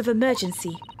times of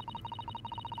emergency.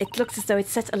 It looks as though it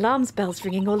set alarm bells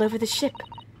ringing all over the ship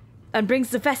and brings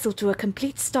the vessel to a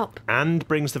complete stop. And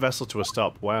brings the vessel to a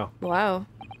stop. Wow. Wow.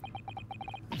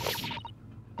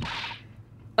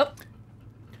 Oh.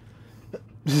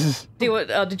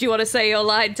 Did you want to say your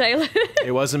line, Taylor?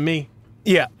 It wasn't me.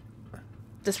 Yeah.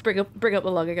 Just bring up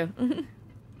the log again.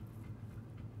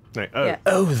 No, oh. Yeah.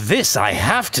 Oh, this I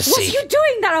have to What are see. you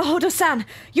doing, Naruhodo-san?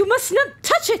 You must not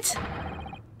touch it!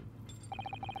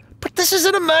 But this is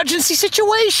an emergency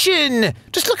situation.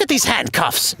 Just look at these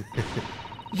handcuffs.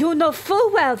 You know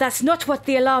full well that's not what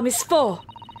the alarm is for.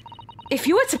 If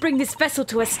you were to bring this vessel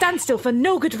to a standstill for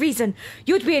no good reason,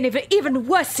 you'd be in an even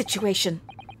worse situation.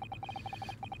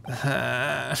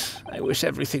 I wish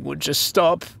everything would just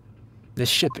stop. This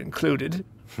ship included.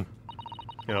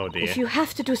 Oh dear. If you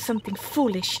have to do something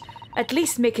foolish, at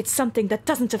least make it something that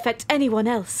doesn't affect anyone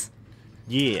else.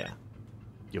 Yeah.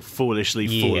 You foolishly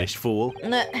Yeah. foolish fool.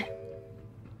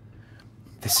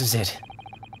 This is it.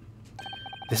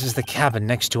 This is the cabin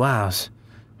next to ours.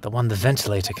 The one the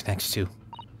ventilator connects to.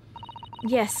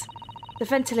 Yes, the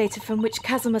ventilator from which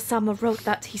Kazuma-sama wrote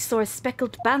that he saw a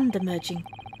speckled band emerging.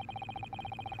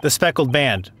 The Speckled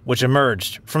Band, which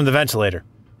emerged from the ventilator.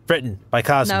 Written by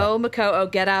Kazuma. No,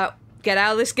 Makoto, get out. Get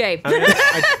out of this game.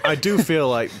 I do feel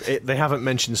like they haven't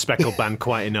mentioned Speckled Band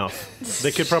quite enough.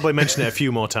 They could probably mention it a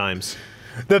few more times.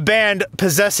 The band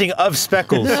possessing of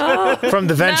speckles from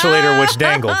the ventilator which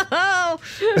dangled. Oh!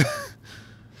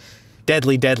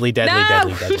 Deadly, deadly, deadly, No!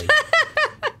 deadly,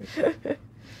 deadly.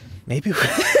 Maybe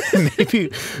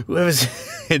whoever's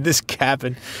in this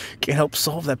cabin can help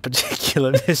solve that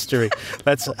particular mystery.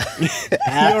 That's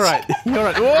You're right. You're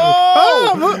right. Whoa!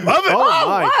 Oh,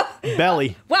 My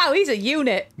belly. Wow, he's a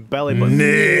unit. Belly button.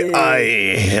 may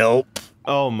I help?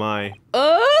 Oh my.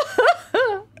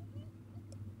 Oh!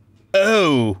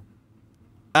 Oh.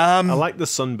 I like the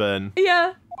sunburn.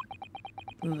 Yeah.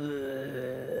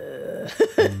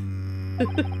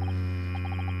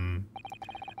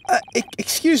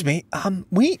 Excuse me.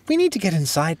 We need to get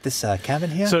inside this cabin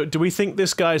here. So, do we think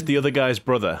this guy's the other guy's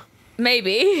brother?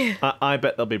 Maybe. I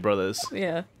bet they'll be brothers.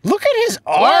 Yeah. Look at his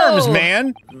arms, Whoa.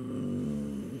 man.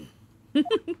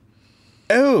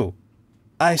 Oh,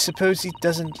 I suppose he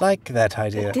doesn't like that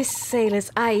idea. This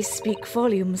sailor's eyes speak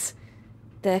volumes.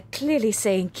 They're clearly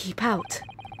saying keep out.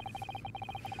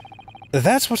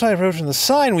 That's what I wrote on the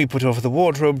sign we put over the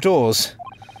wardrobe doors.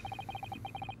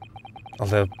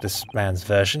 Although this man's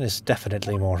version is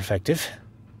definitely more effective.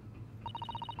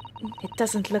 It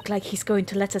doesn't look like he's going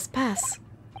to let us pass.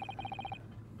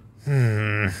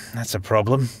 That's a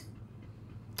problem.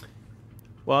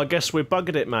 Well, I guess we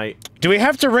buggered it, mate. Do we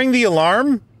have to ring the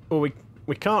alarm? Well,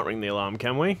 we can't ring the alarm,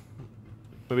 can we?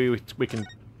 Maybe we can.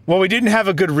 Well, we didn't have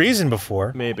a good reason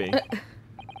before. Maybe.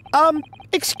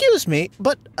 Excuse me,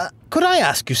 but could I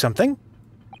ask you something?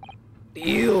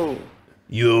 You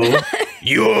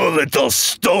little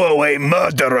stowaway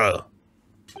murderer!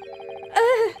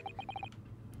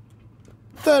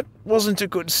 That wasn't a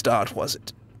good start, was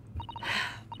it?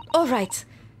 All right.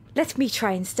 Let me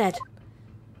try instead.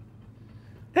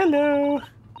 Hello.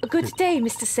 Good day,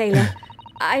 Mr. Sailor.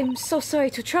 I'm so sorry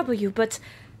to trouble you, but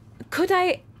could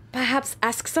I perhaps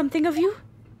ask something of you?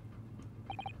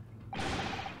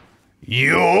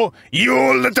 You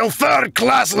little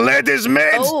third-class ladies'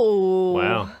 maid! Oh.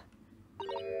 Wow.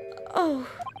 Oh.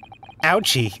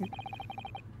 Ouchie.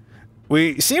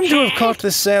 We seem to have caught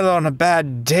this sailor on a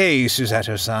bad day,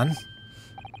 Susato-san.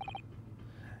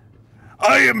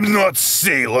 I am not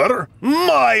sailor.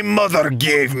 My mother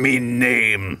gave me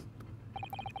name.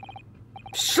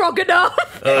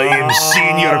 Stroganoff! I am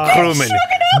senior crewman.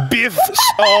 Biff.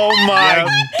 Oh my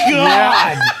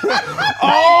god!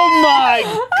 Oh my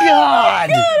god!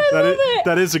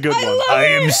 That is a good one. I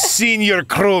am senior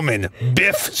crewman.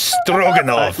 Biff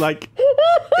Stroganoff. Like,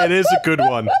 it is a good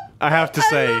one. I have to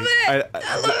say,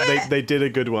 they did a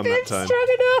good one that time.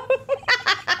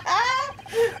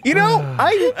 You know,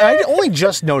 I only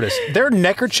just noticed their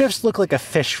neckerchiefs look like a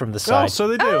fish from the Oh, side. so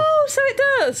they do. Oh, so it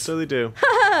does. So they do.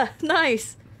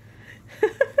 Nice.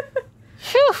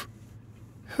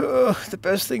 The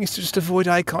best thing is to just avoid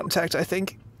eye contact, I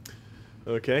think.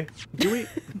 Okay. Do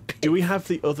we have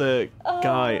the other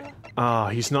guy? Ah,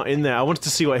 he's not in there. I wanted to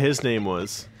see what his name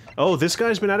was. Oh, this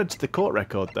guy's been added to the court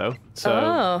record though,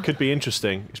 so could be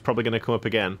interesting. He's probably going to come up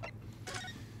again.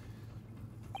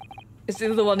 The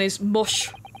other one is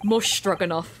Mush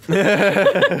Stroganoff.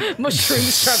 Mushroom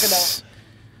Stroganoff.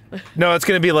 No, it's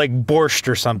gonna be like borscht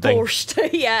or something. Borscht.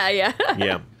 Yeah.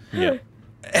 Yeah.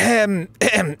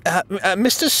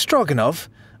 Mr. Stroganoff,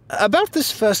 about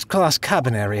this first-class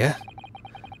cabin area.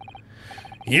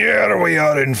 Here we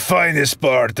are in finest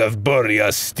part of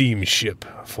Buria steamship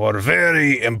for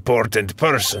very important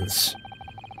persons.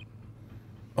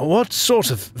 What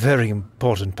sort of very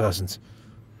important persons?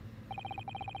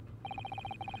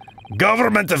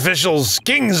 Government officials,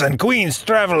 kings and queens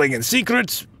traveling in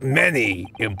secret, many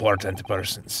important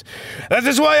persons. That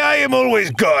is why I am always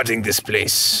guarding this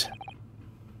place.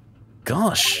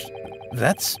 Gosh,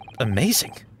 that's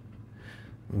amazing.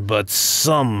 But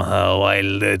somehow I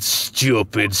let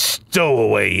stupid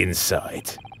stowaway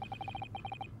inside.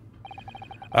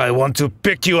 I want to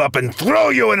pick you up and throw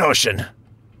you in ocean.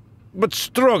 But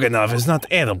stroganoff is not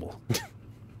edible.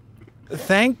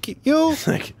 Thank you.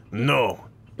 Like, no.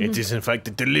 It is in fact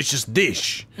a delicious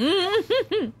dish.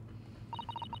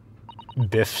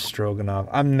 Biff Stroganoff.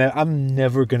 I'm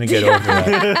never gonna get over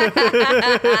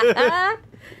that.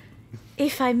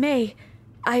 If I may,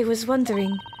 I was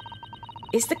wondering,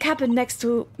 is the cabin next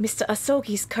to Mr.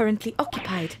 Asogi's currently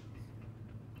occupied?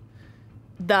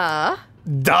 Da.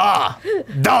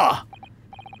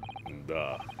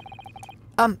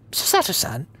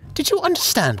 Susato-san, did you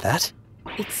understand that?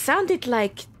 It sounded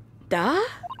like da?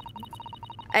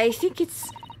 I think it's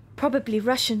probably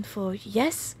Russian for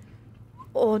yes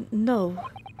or no.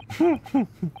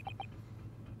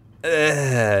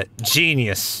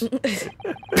 Genius.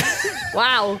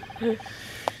 Wow.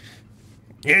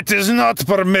 It is not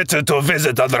permitted to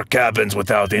visit other cabins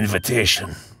without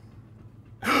invitation.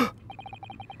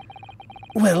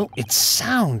 Well, it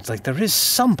sounds like there is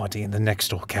somebody in the next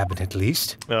door cabin at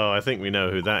least. Oh, I think we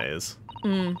know who that is.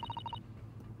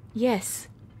 Yes,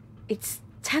 it's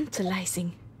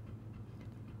tantalizing.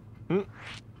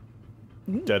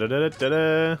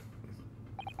 Da-da-da-da-da-da.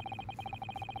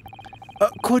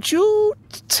 Could you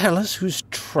tell us who's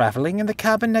traveling in the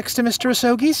cabin next to Mr.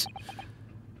 Asogi's?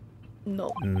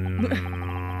 No.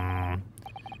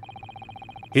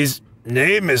 His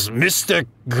name is Mr.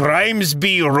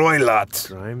 Grimesby Roylott.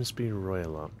 Grimesby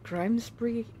Roylott.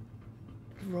 Grimesby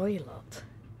Roylott.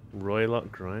 Roylott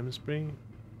Grimesby?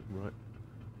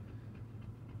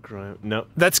 No.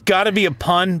 That's gotta be a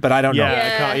pun, but I don't know. I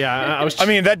can't, I was I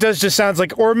mean, that does just sounds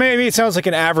like, or maybe it sounds like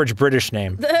an average British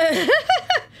name.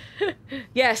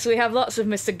 Yes, we have lots of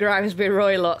Mr. Grimesby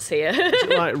Roylotts here. Is it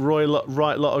like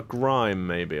Right Lot of Grime,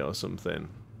 maybe, or something?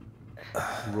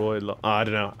 Roylott. Oh, I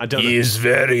don't know. He is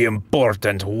very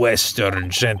important Western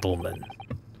gentleman.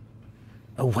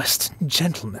 A Western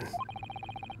gentleman.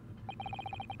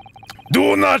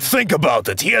 Do not think about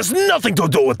it. He has nothing to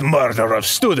do with murder of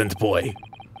student boy.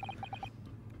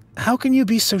 How can you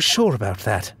be so sure about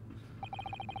that?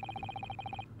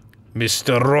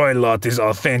 Mr. Roylott is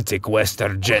authentic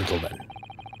Western gentleman.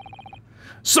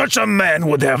 Such a man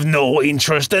would have no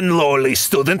interest in lowly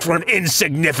student from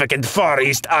insignificant Far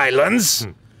East Islands.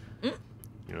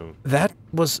 That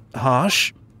was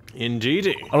harsh.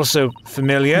 Indeedy. Also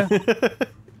familiar.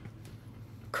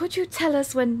 Could you tell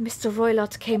us when Mr.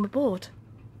 Roylott came aboard?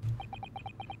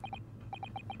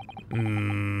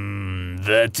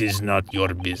 That is not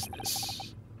your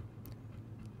business.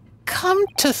 Come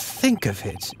to think of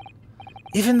it,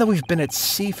 even though we've been at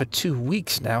sea for 2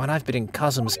 weeks now and I've been in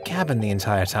Kazuma's cabin the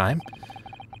entire time,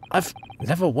 I've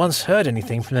never once heard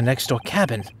anything from the next door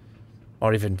cabin,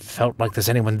 or even felt like there's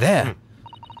anyone there.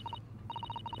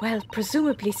 Well,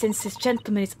 presumably since this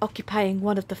gentleman is occupying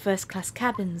one of the first-class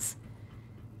cabins,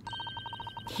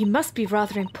 he must be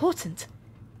rather important.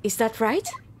 Is that right?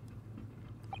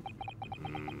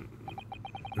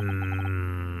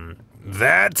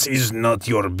 That is not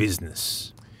your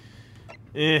business.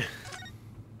 Eh.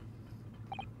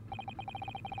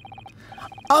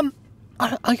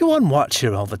 Are you on watch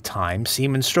here all the time,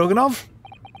 Seaman Stroganoff?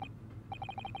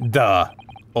 Duh.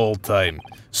 All time.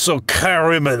 So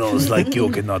criminals like you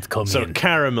cannot come So in.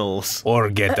 caramels. Or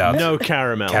get out. No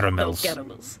caramel. Caramels.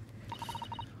 Animals.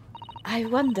 I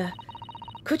wonder,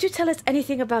 could you tell us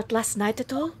anything about last night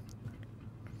at all?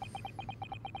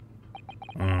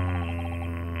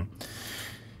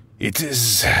 It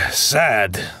is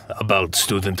sad about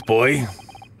student boy.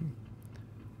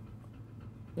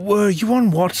 Were you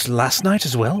on watch last night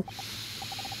as well?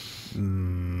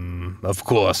 Of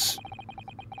course.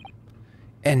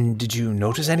 And did you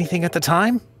notice anything at the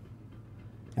time?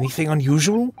 Anything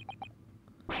unusual?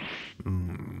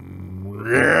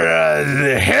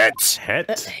 Hit!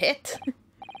 Het? Hit?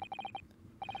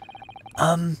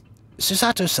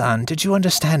 Susato-san, did you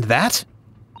understand that?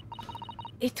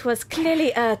 It was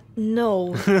clearly a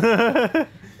no.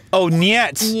 Oh,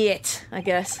 niet! Yet, I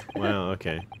guess. Wow,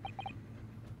 okay.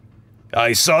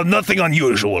 I saw nothing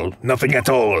unusual. Nothing at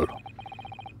all.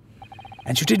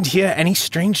 And you didn't hear any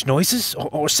strange noises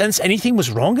or sense anything was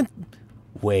wrong?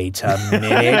 Wait a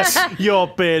minute. You're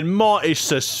being mighty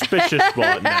suspicious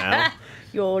right now.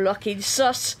 You're looking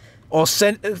sus. Or that's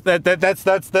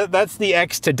the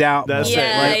X to doubt. That's mode. it,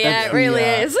 Yeah, right? yeah, it really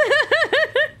is.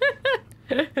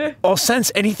 Or sense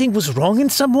anything was wrong in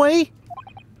some way?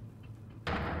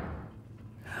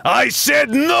 I said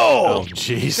Oh, no!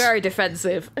 jeez. Very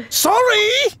defensive. Sorry!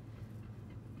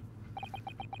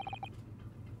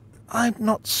 I'm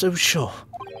not so sure.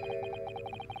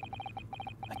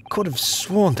 I could have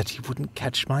sworn that he wouldn't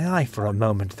catch my eye for a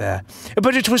moment there.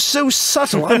 But it was so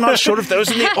subtle, I'm not sure if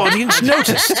those in the audience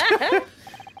noticed.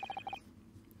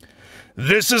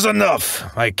 This is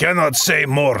enough. I cannot say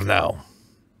more now.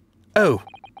 Oh,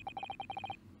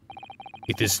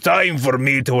 It is time for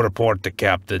me to report to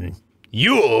Captain.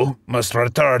 You must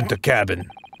return to cabin.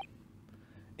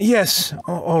 yes,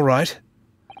 all right.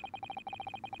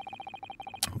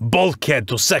 Bulkhead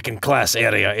to second class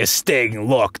area is staying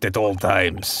locked at all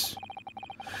times.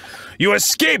 You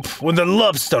escape when the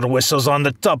lobster whistles on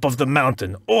the top of the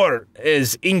mountain, or,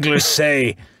 as English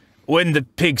say, when the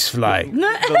pigs fly.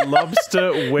 The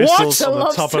lobster whistles on the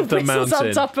top of the Whistles mountain.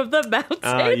 on top of the mountain.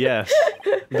 Ah, yes.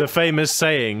 The famous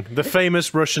saying. The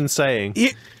famous Russian saying.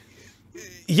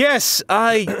 Yes,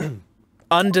 I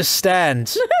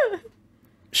understand.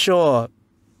 Sure.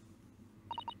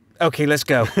 Okay, let's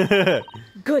go.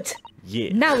 Good. Yeah.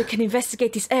 Now we can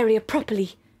investigate this area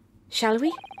properly. Shall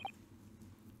we?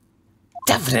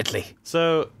 Definitely.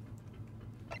 So,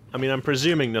 I mean, I'm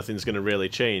presuming nothing's going to really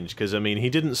change, because, I mean, he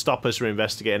didn't stop us from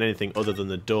investigating anything other than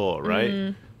the door, right?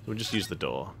 So we'll just use the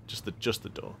door. Just the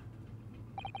door.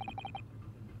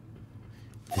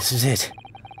 This is it.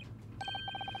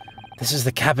 This is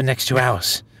the cabin next to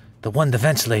ours. The one the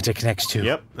ventilator connects to.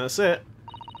 Yep, that's it.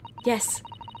 Yes.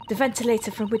 The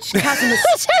ventilator from which Kazuma...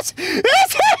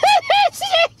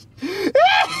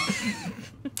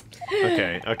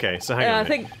 Okay, so hang on. I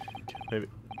think Maybe,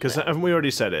 because haven't we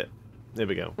already said it? There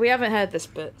we go. we haven't heard this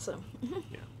bit, so...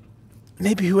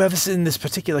 Maybe whoever's in this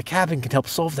particular cabin can help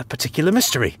solve that particular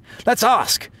mystery. Let's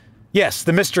ask. Yes,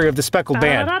 the mystery of the Speckled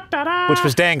Band, which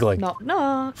was dangling Knock,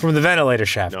 knock. from the ventilator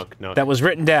shaft. Knock, knock. That was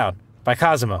written down by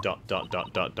Kazuma. Dot, dot,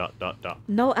 dot, dot, dot, dot, dot.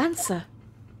 No answer.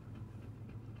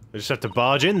 We just have to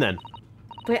barge in then.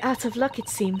 We're out of luck, it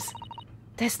seems.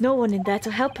 There's no one in there to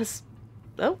help us.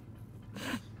 Oh?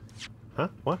 Huh?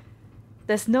 What?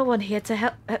 There's no one here to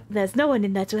help... there's no one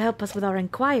in there to help us with our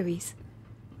inquiries.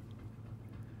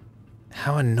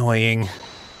 How annoying.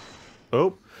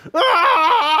 Oh.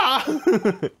 Ah!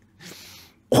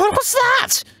 What was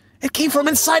that? It came from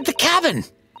inside the cabin.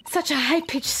 Such a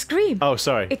high-pitched scream. Oh,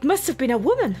 sorry. It must have been a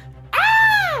woman.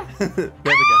 There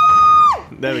we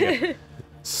go. There we go.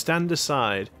 Stand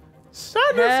aside.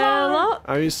 Stand aside. Hello?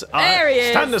 There he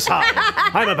is. Stand aside.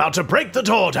 I'm about to break the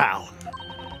door down.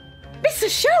 Mr.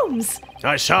 Sholmes!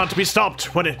 I shan't be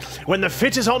stopped. When the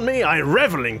fit is on me, I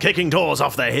revel in kicking doors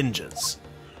off their hinges.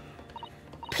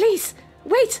 Please,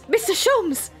 wait, Mr.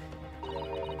 Sholmes!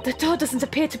 The door doesn't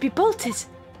appear to be bolted.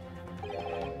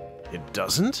 It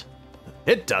doesn't?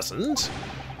 It doesn't?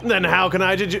 Then how can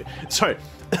I deduce... Sorry.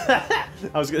 I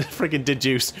was going to freaking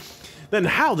deduce. Then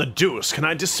how the deuce can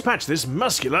I dispatch this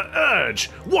muscular urge?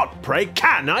 What, pray,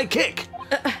 can I kick?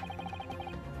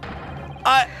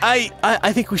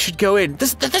 I think we should go in.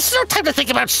 There's no time to think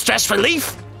about stress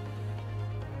relief.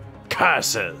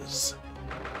 Curses.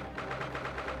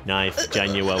 9th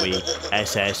January,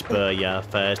 SS Burya,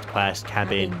 first class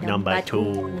cabin number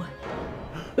 2.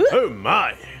 Oh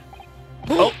my.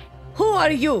 Who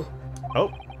are you? Oh.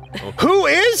 Who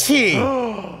is he?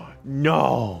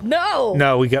 No. No!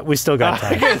 No, we still got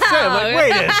time. I'm like,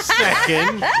 wait a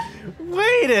second.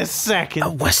 Wait a second. A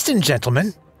Western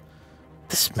gentleman?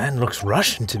 This man looks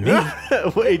Russian to me.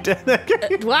 Wait.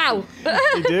 Wow!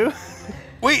 You do?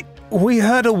 We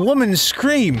heard a woman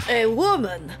scream. A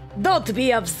woman? Don't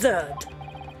be absurd.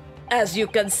 As you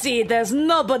can see, there's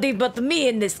nobody but me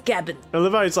in this cabin. I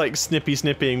love how it's like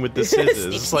snipping with the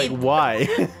scissors. It's like, why?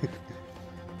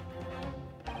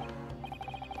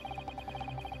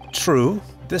 True,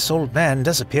 this old man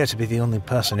does appear to be the only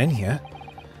person in here.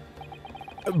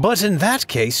 But in that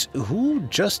case, who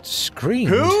just screamed?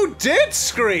 Who did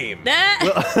scream?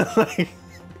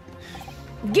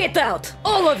 Get out,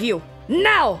 all of you,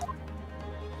 now!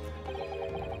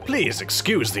 Please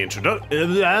excuse the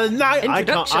introduction. I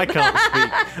can't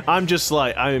speak.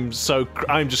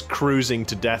 I'm just cruising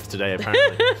to death today,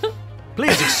 apparently.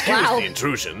 Please excuse the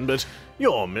intrusion, but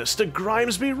you're Mr.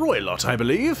 Grimesby Roylott, I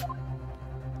believe.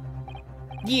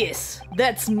 Yes,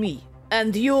 that's me.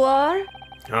 And you are?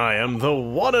 I am the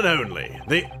one and only,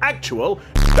 the actual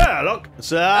HERLOCK.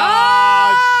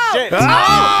 Shit!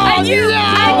 I knew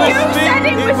said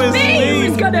it was me who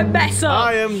was gonna mess up!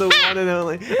 I am the one and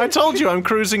only. I told you I'm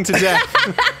cruising to death.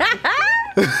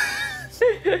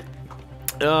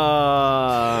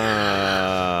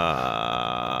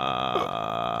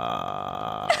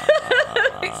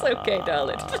 It's okay,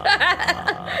 darling.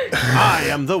 I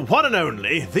am the one and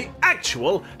only, the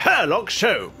actual HERLOCK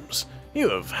Sholmes. You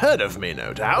have heard of me,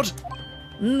 no doubt.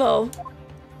 No.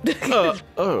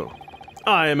 Oh.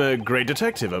 I am a great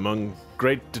detective among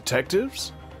great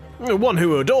detectives. One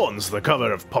who adorns the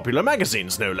cover of popular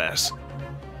magazines, no less.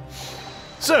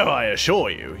 So I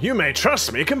assure you, you may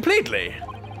trust me completely.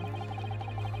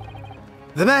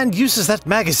 The man uses that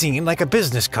magazine like a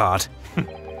business card.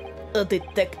 A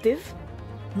detective?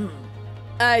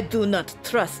 I do not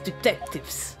trust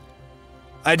detectives.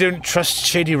 I don't trust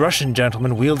shady Russian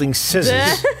gentlemen wielding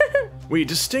scissors. We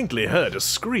distinctly heard a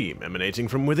scream emanating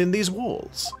from within these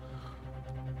walls.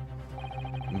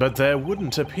 But there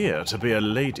wouldn't appear to be a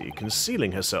lady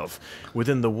concealing herself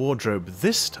within the wardrobe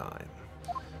this time.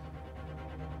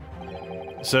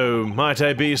 So, might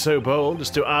I be so bold as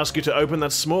to ask you to open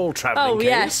that small traveling case? Oh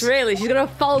yes, really, she's gonna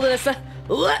fold it as a...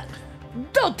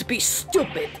 Don't be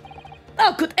stupid!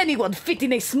 How could anyone fit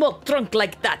in a small trunk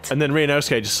like that? And then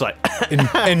Ryunosuke just like...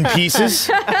 In pieces?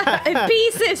 In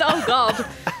pieces, oh god.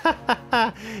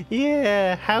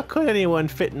 Yeah, how could anyone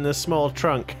fit in a small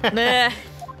trunk? Nah.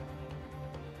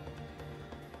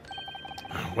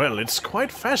 Well, it's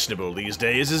quite fashionable these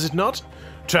days, is it not?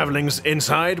 Traveling's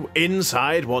inside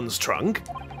one's trunk.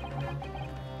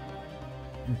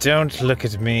 Don't look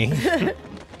at me.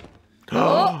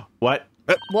 What?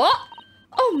 What?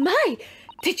 Oh my!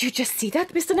 Did you just see that,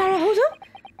 Mr. Naruhodo?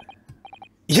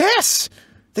 Yes!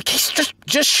 The case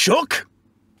just shook.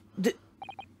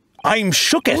 I'm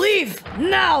shooketh. Leave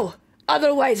now!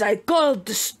 Otherwise I call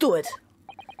the steward.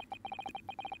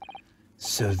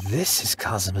 So this is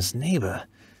Kazuma's neighbor,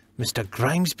 Mr.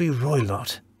 Grimesby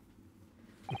Roylott.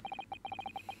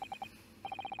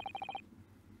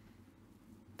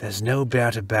 There's no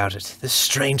doubt about it. This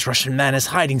strange Russian man is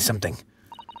hiding something.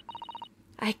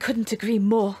 I couldn't agree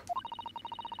more.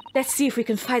 Let's see if we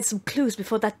can find some clues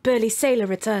before that burly sailor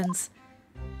returns.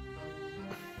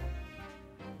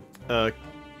 Okay.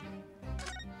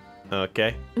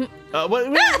 What?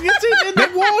 It's in the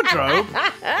wardrobe?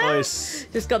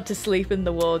 Just got to sleep in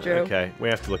the wardrobe. Okay, we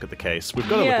have to look at the case. We've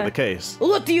got to look at the case.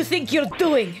 What do you think you're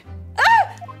doing?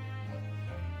 Ah!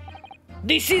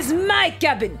 This is my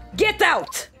cabin! Get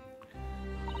out!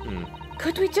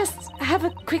 Could we just have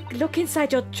a quick look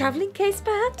inside your traveling case,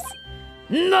 perhaps?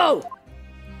 No!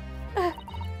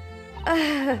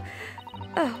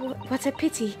 What a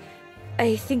pity.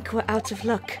 I think we're out of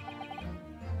luck.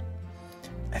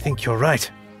 I think you're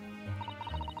right.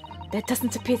 There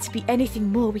doesn't appear to be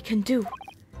anything more we can do.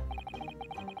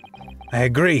 I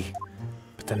agree.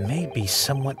 But there may be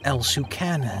someone else who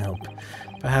can help.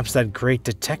 Perhaps that great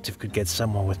detective could get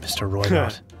someone with Mr.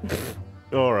 Roylott.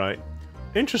 All right.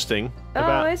 Interesting.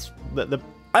 About it's...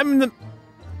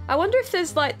 I wonder if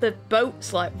there's, like, the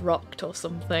boat's, like, rocked or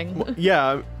something.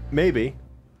 Yeah, maybe.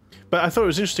 But I thought it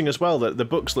was interesting as well that the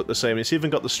books look the same. It's even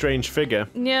got the strange figure.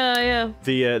 Yeah.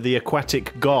 The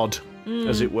aquatic god,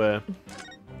 as it were.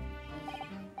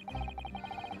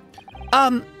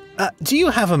 Do you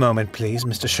have a moment, please,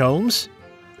 Mr. Sholmes?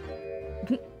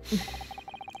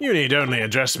 You need only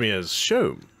address me as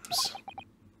Sholmes.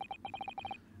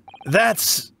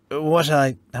 That's what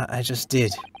I just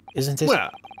did, isn't it?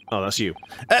 Well, oh, that's you.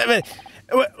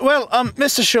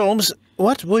 Mr. Sholmes,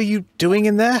 what were you doing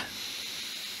in there?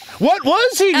 What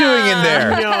was he doing in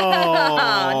there?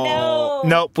 No.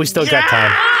 Nope, we still got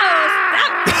time.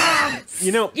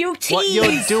 You know, what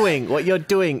you're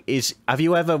doing is, have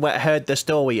you ever heard the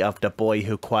story of the boy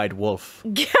who cried wolf?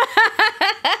 With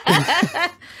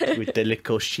the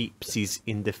little sheepsies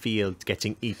in the field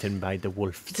getting eaten by the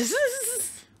wolf.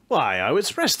 Why, I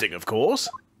was resting, of course.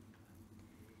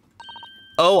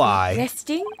 Oh, I.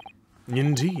 Resting?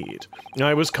 Indeed.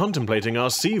 I was contemplating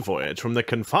our sea voyage from the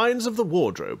confines of the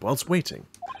wardrobe whilst waiting.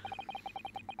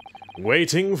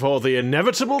 Waiting for the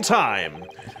inevitable time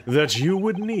that you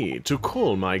would need to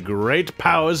call my great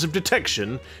powers of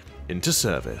detection into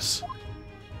service.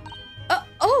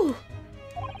 Oh!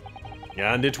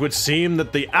 And it would seem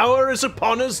that the hour is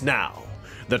upon us now.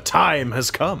 The time has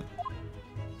come.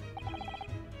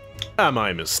 Am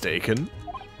I mistaken?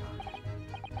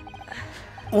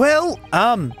 Well,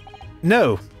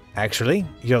 no. Actually,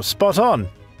 you're spot on.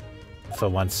 For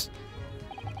once.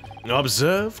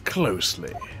 Observe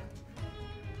closely.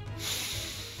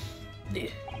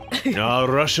 Our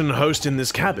Russian host in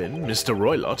this cabin, Mr.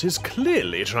 Roylott, is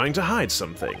clearly trying to hide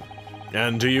something.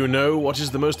 And do you know what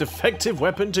is the most effective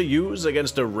weapon to use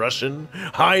against a Russian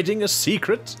hiding a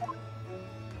secret?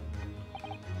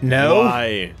 No.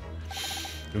 Why,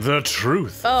 the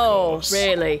truth. Of course.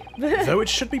 Really? Though it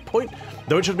should be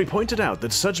pointed out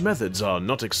that such methods are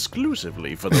not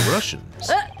exclusively for the Russians.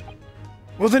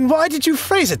 Well, then why did you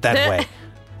phrase it that way?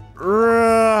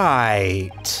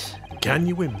 Right. Can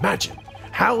you imagine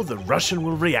how the Russian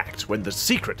will react when the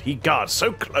secret he guards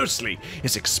so closely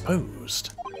is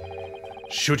exposed?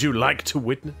 Would you like to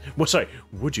witness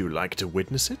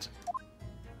it?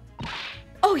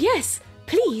 Oh, yes,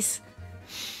 please.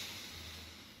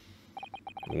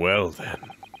 Well then,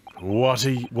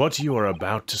 what you are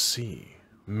about to see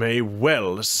may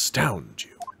well astound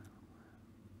you.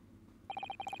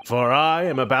 For I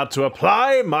am about to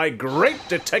apply my great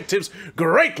detective's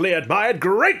greatly admired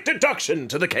great deduction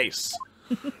to the case.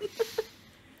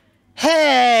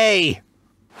 Hey!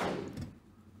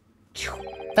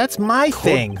 That's my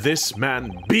thing. Could this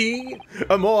man be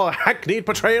a more hackneyed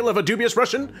portrayal of a dubious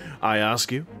Russian? I ask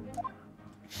you.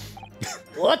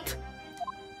 What?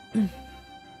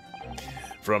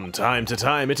 From time to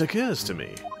time, it occurs to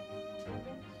me.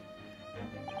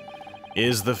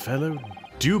 Is the fellow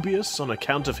dubious on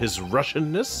account of his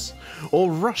Russianness, or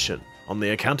Russian on the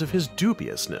account of his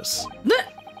dubiousness?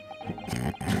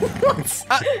 What?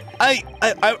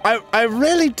 I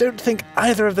really don't think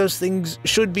either of those things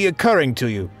should be occurring to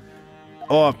you.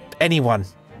 Or anyone.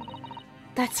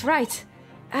 That's right.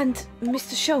 And,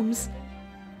 Mr. Sholmes,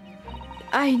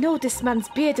 I know this man's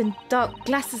beard and dark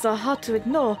glasses are hard to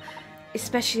ignore,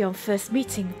 especially on first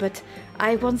meeting, but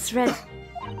I once read...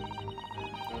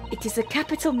 It is a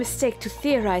capital mistake to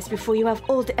theorize before you have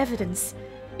all the evidence.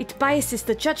 It biases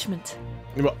the judgment.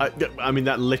 Well, I mean,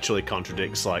 that literally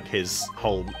contradicts, like, his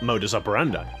whole modus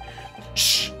operandi.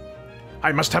 Shh!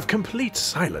 I must have complete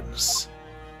silence.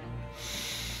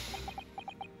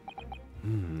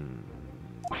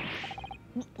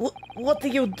 What are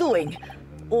you doing?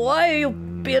 Why are you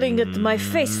peering at my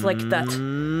face like that?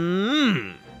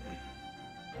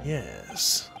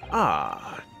 Yes.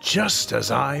 Ah, just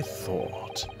as I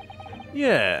thought.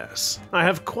 Yes, I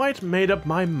have quite made up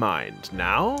my mind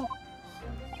now.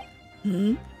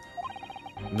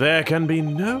 There can be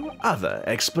no other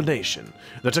explanation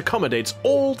that accommodates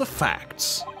all the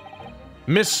facts.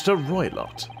 Mr.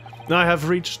 Roylott, I have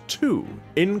reached two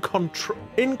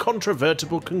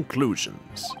incontrovertible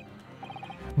conclusions.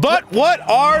 But what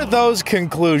are those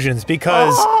conclusions?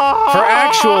 Because for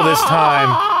actual this time,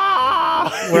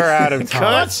 we're out of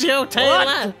time. Cut you,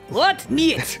 Taylor! What?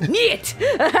 Niet!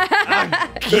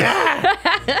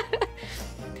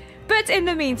 But in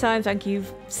the meantime, thank you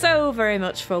so very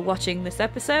much for watching this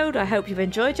episode. I hope you've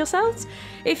enjoyed yourselves.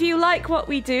 If you like what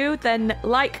we do, then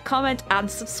like, comment,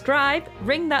 and subscribe.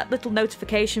 Ring that little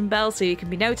notification bell so you can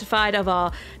be notified of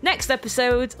our next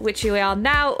episode, which we are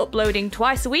now uploading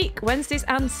twice a week, Wednesdays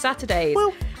and Saturdays.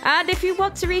 Woo. And if you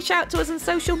want to reach out to us on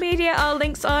social media, our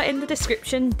links are in the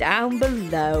description down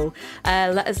below.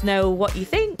 Let us know what you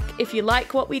think, if you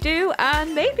like what we do,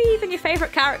 and maybe even your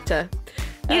favourite character.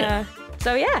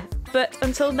 So yeah, but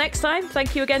until next time,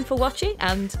 thank you again for watching,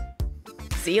 and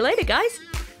see you later, guys.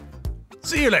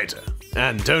 See you later.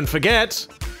 And don't forget,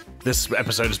 this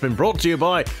episode has been brought to you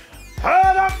by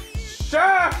HERLOCK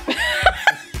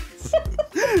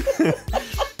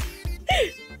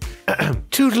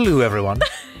Toodaloo, everyone,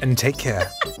 and take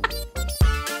care.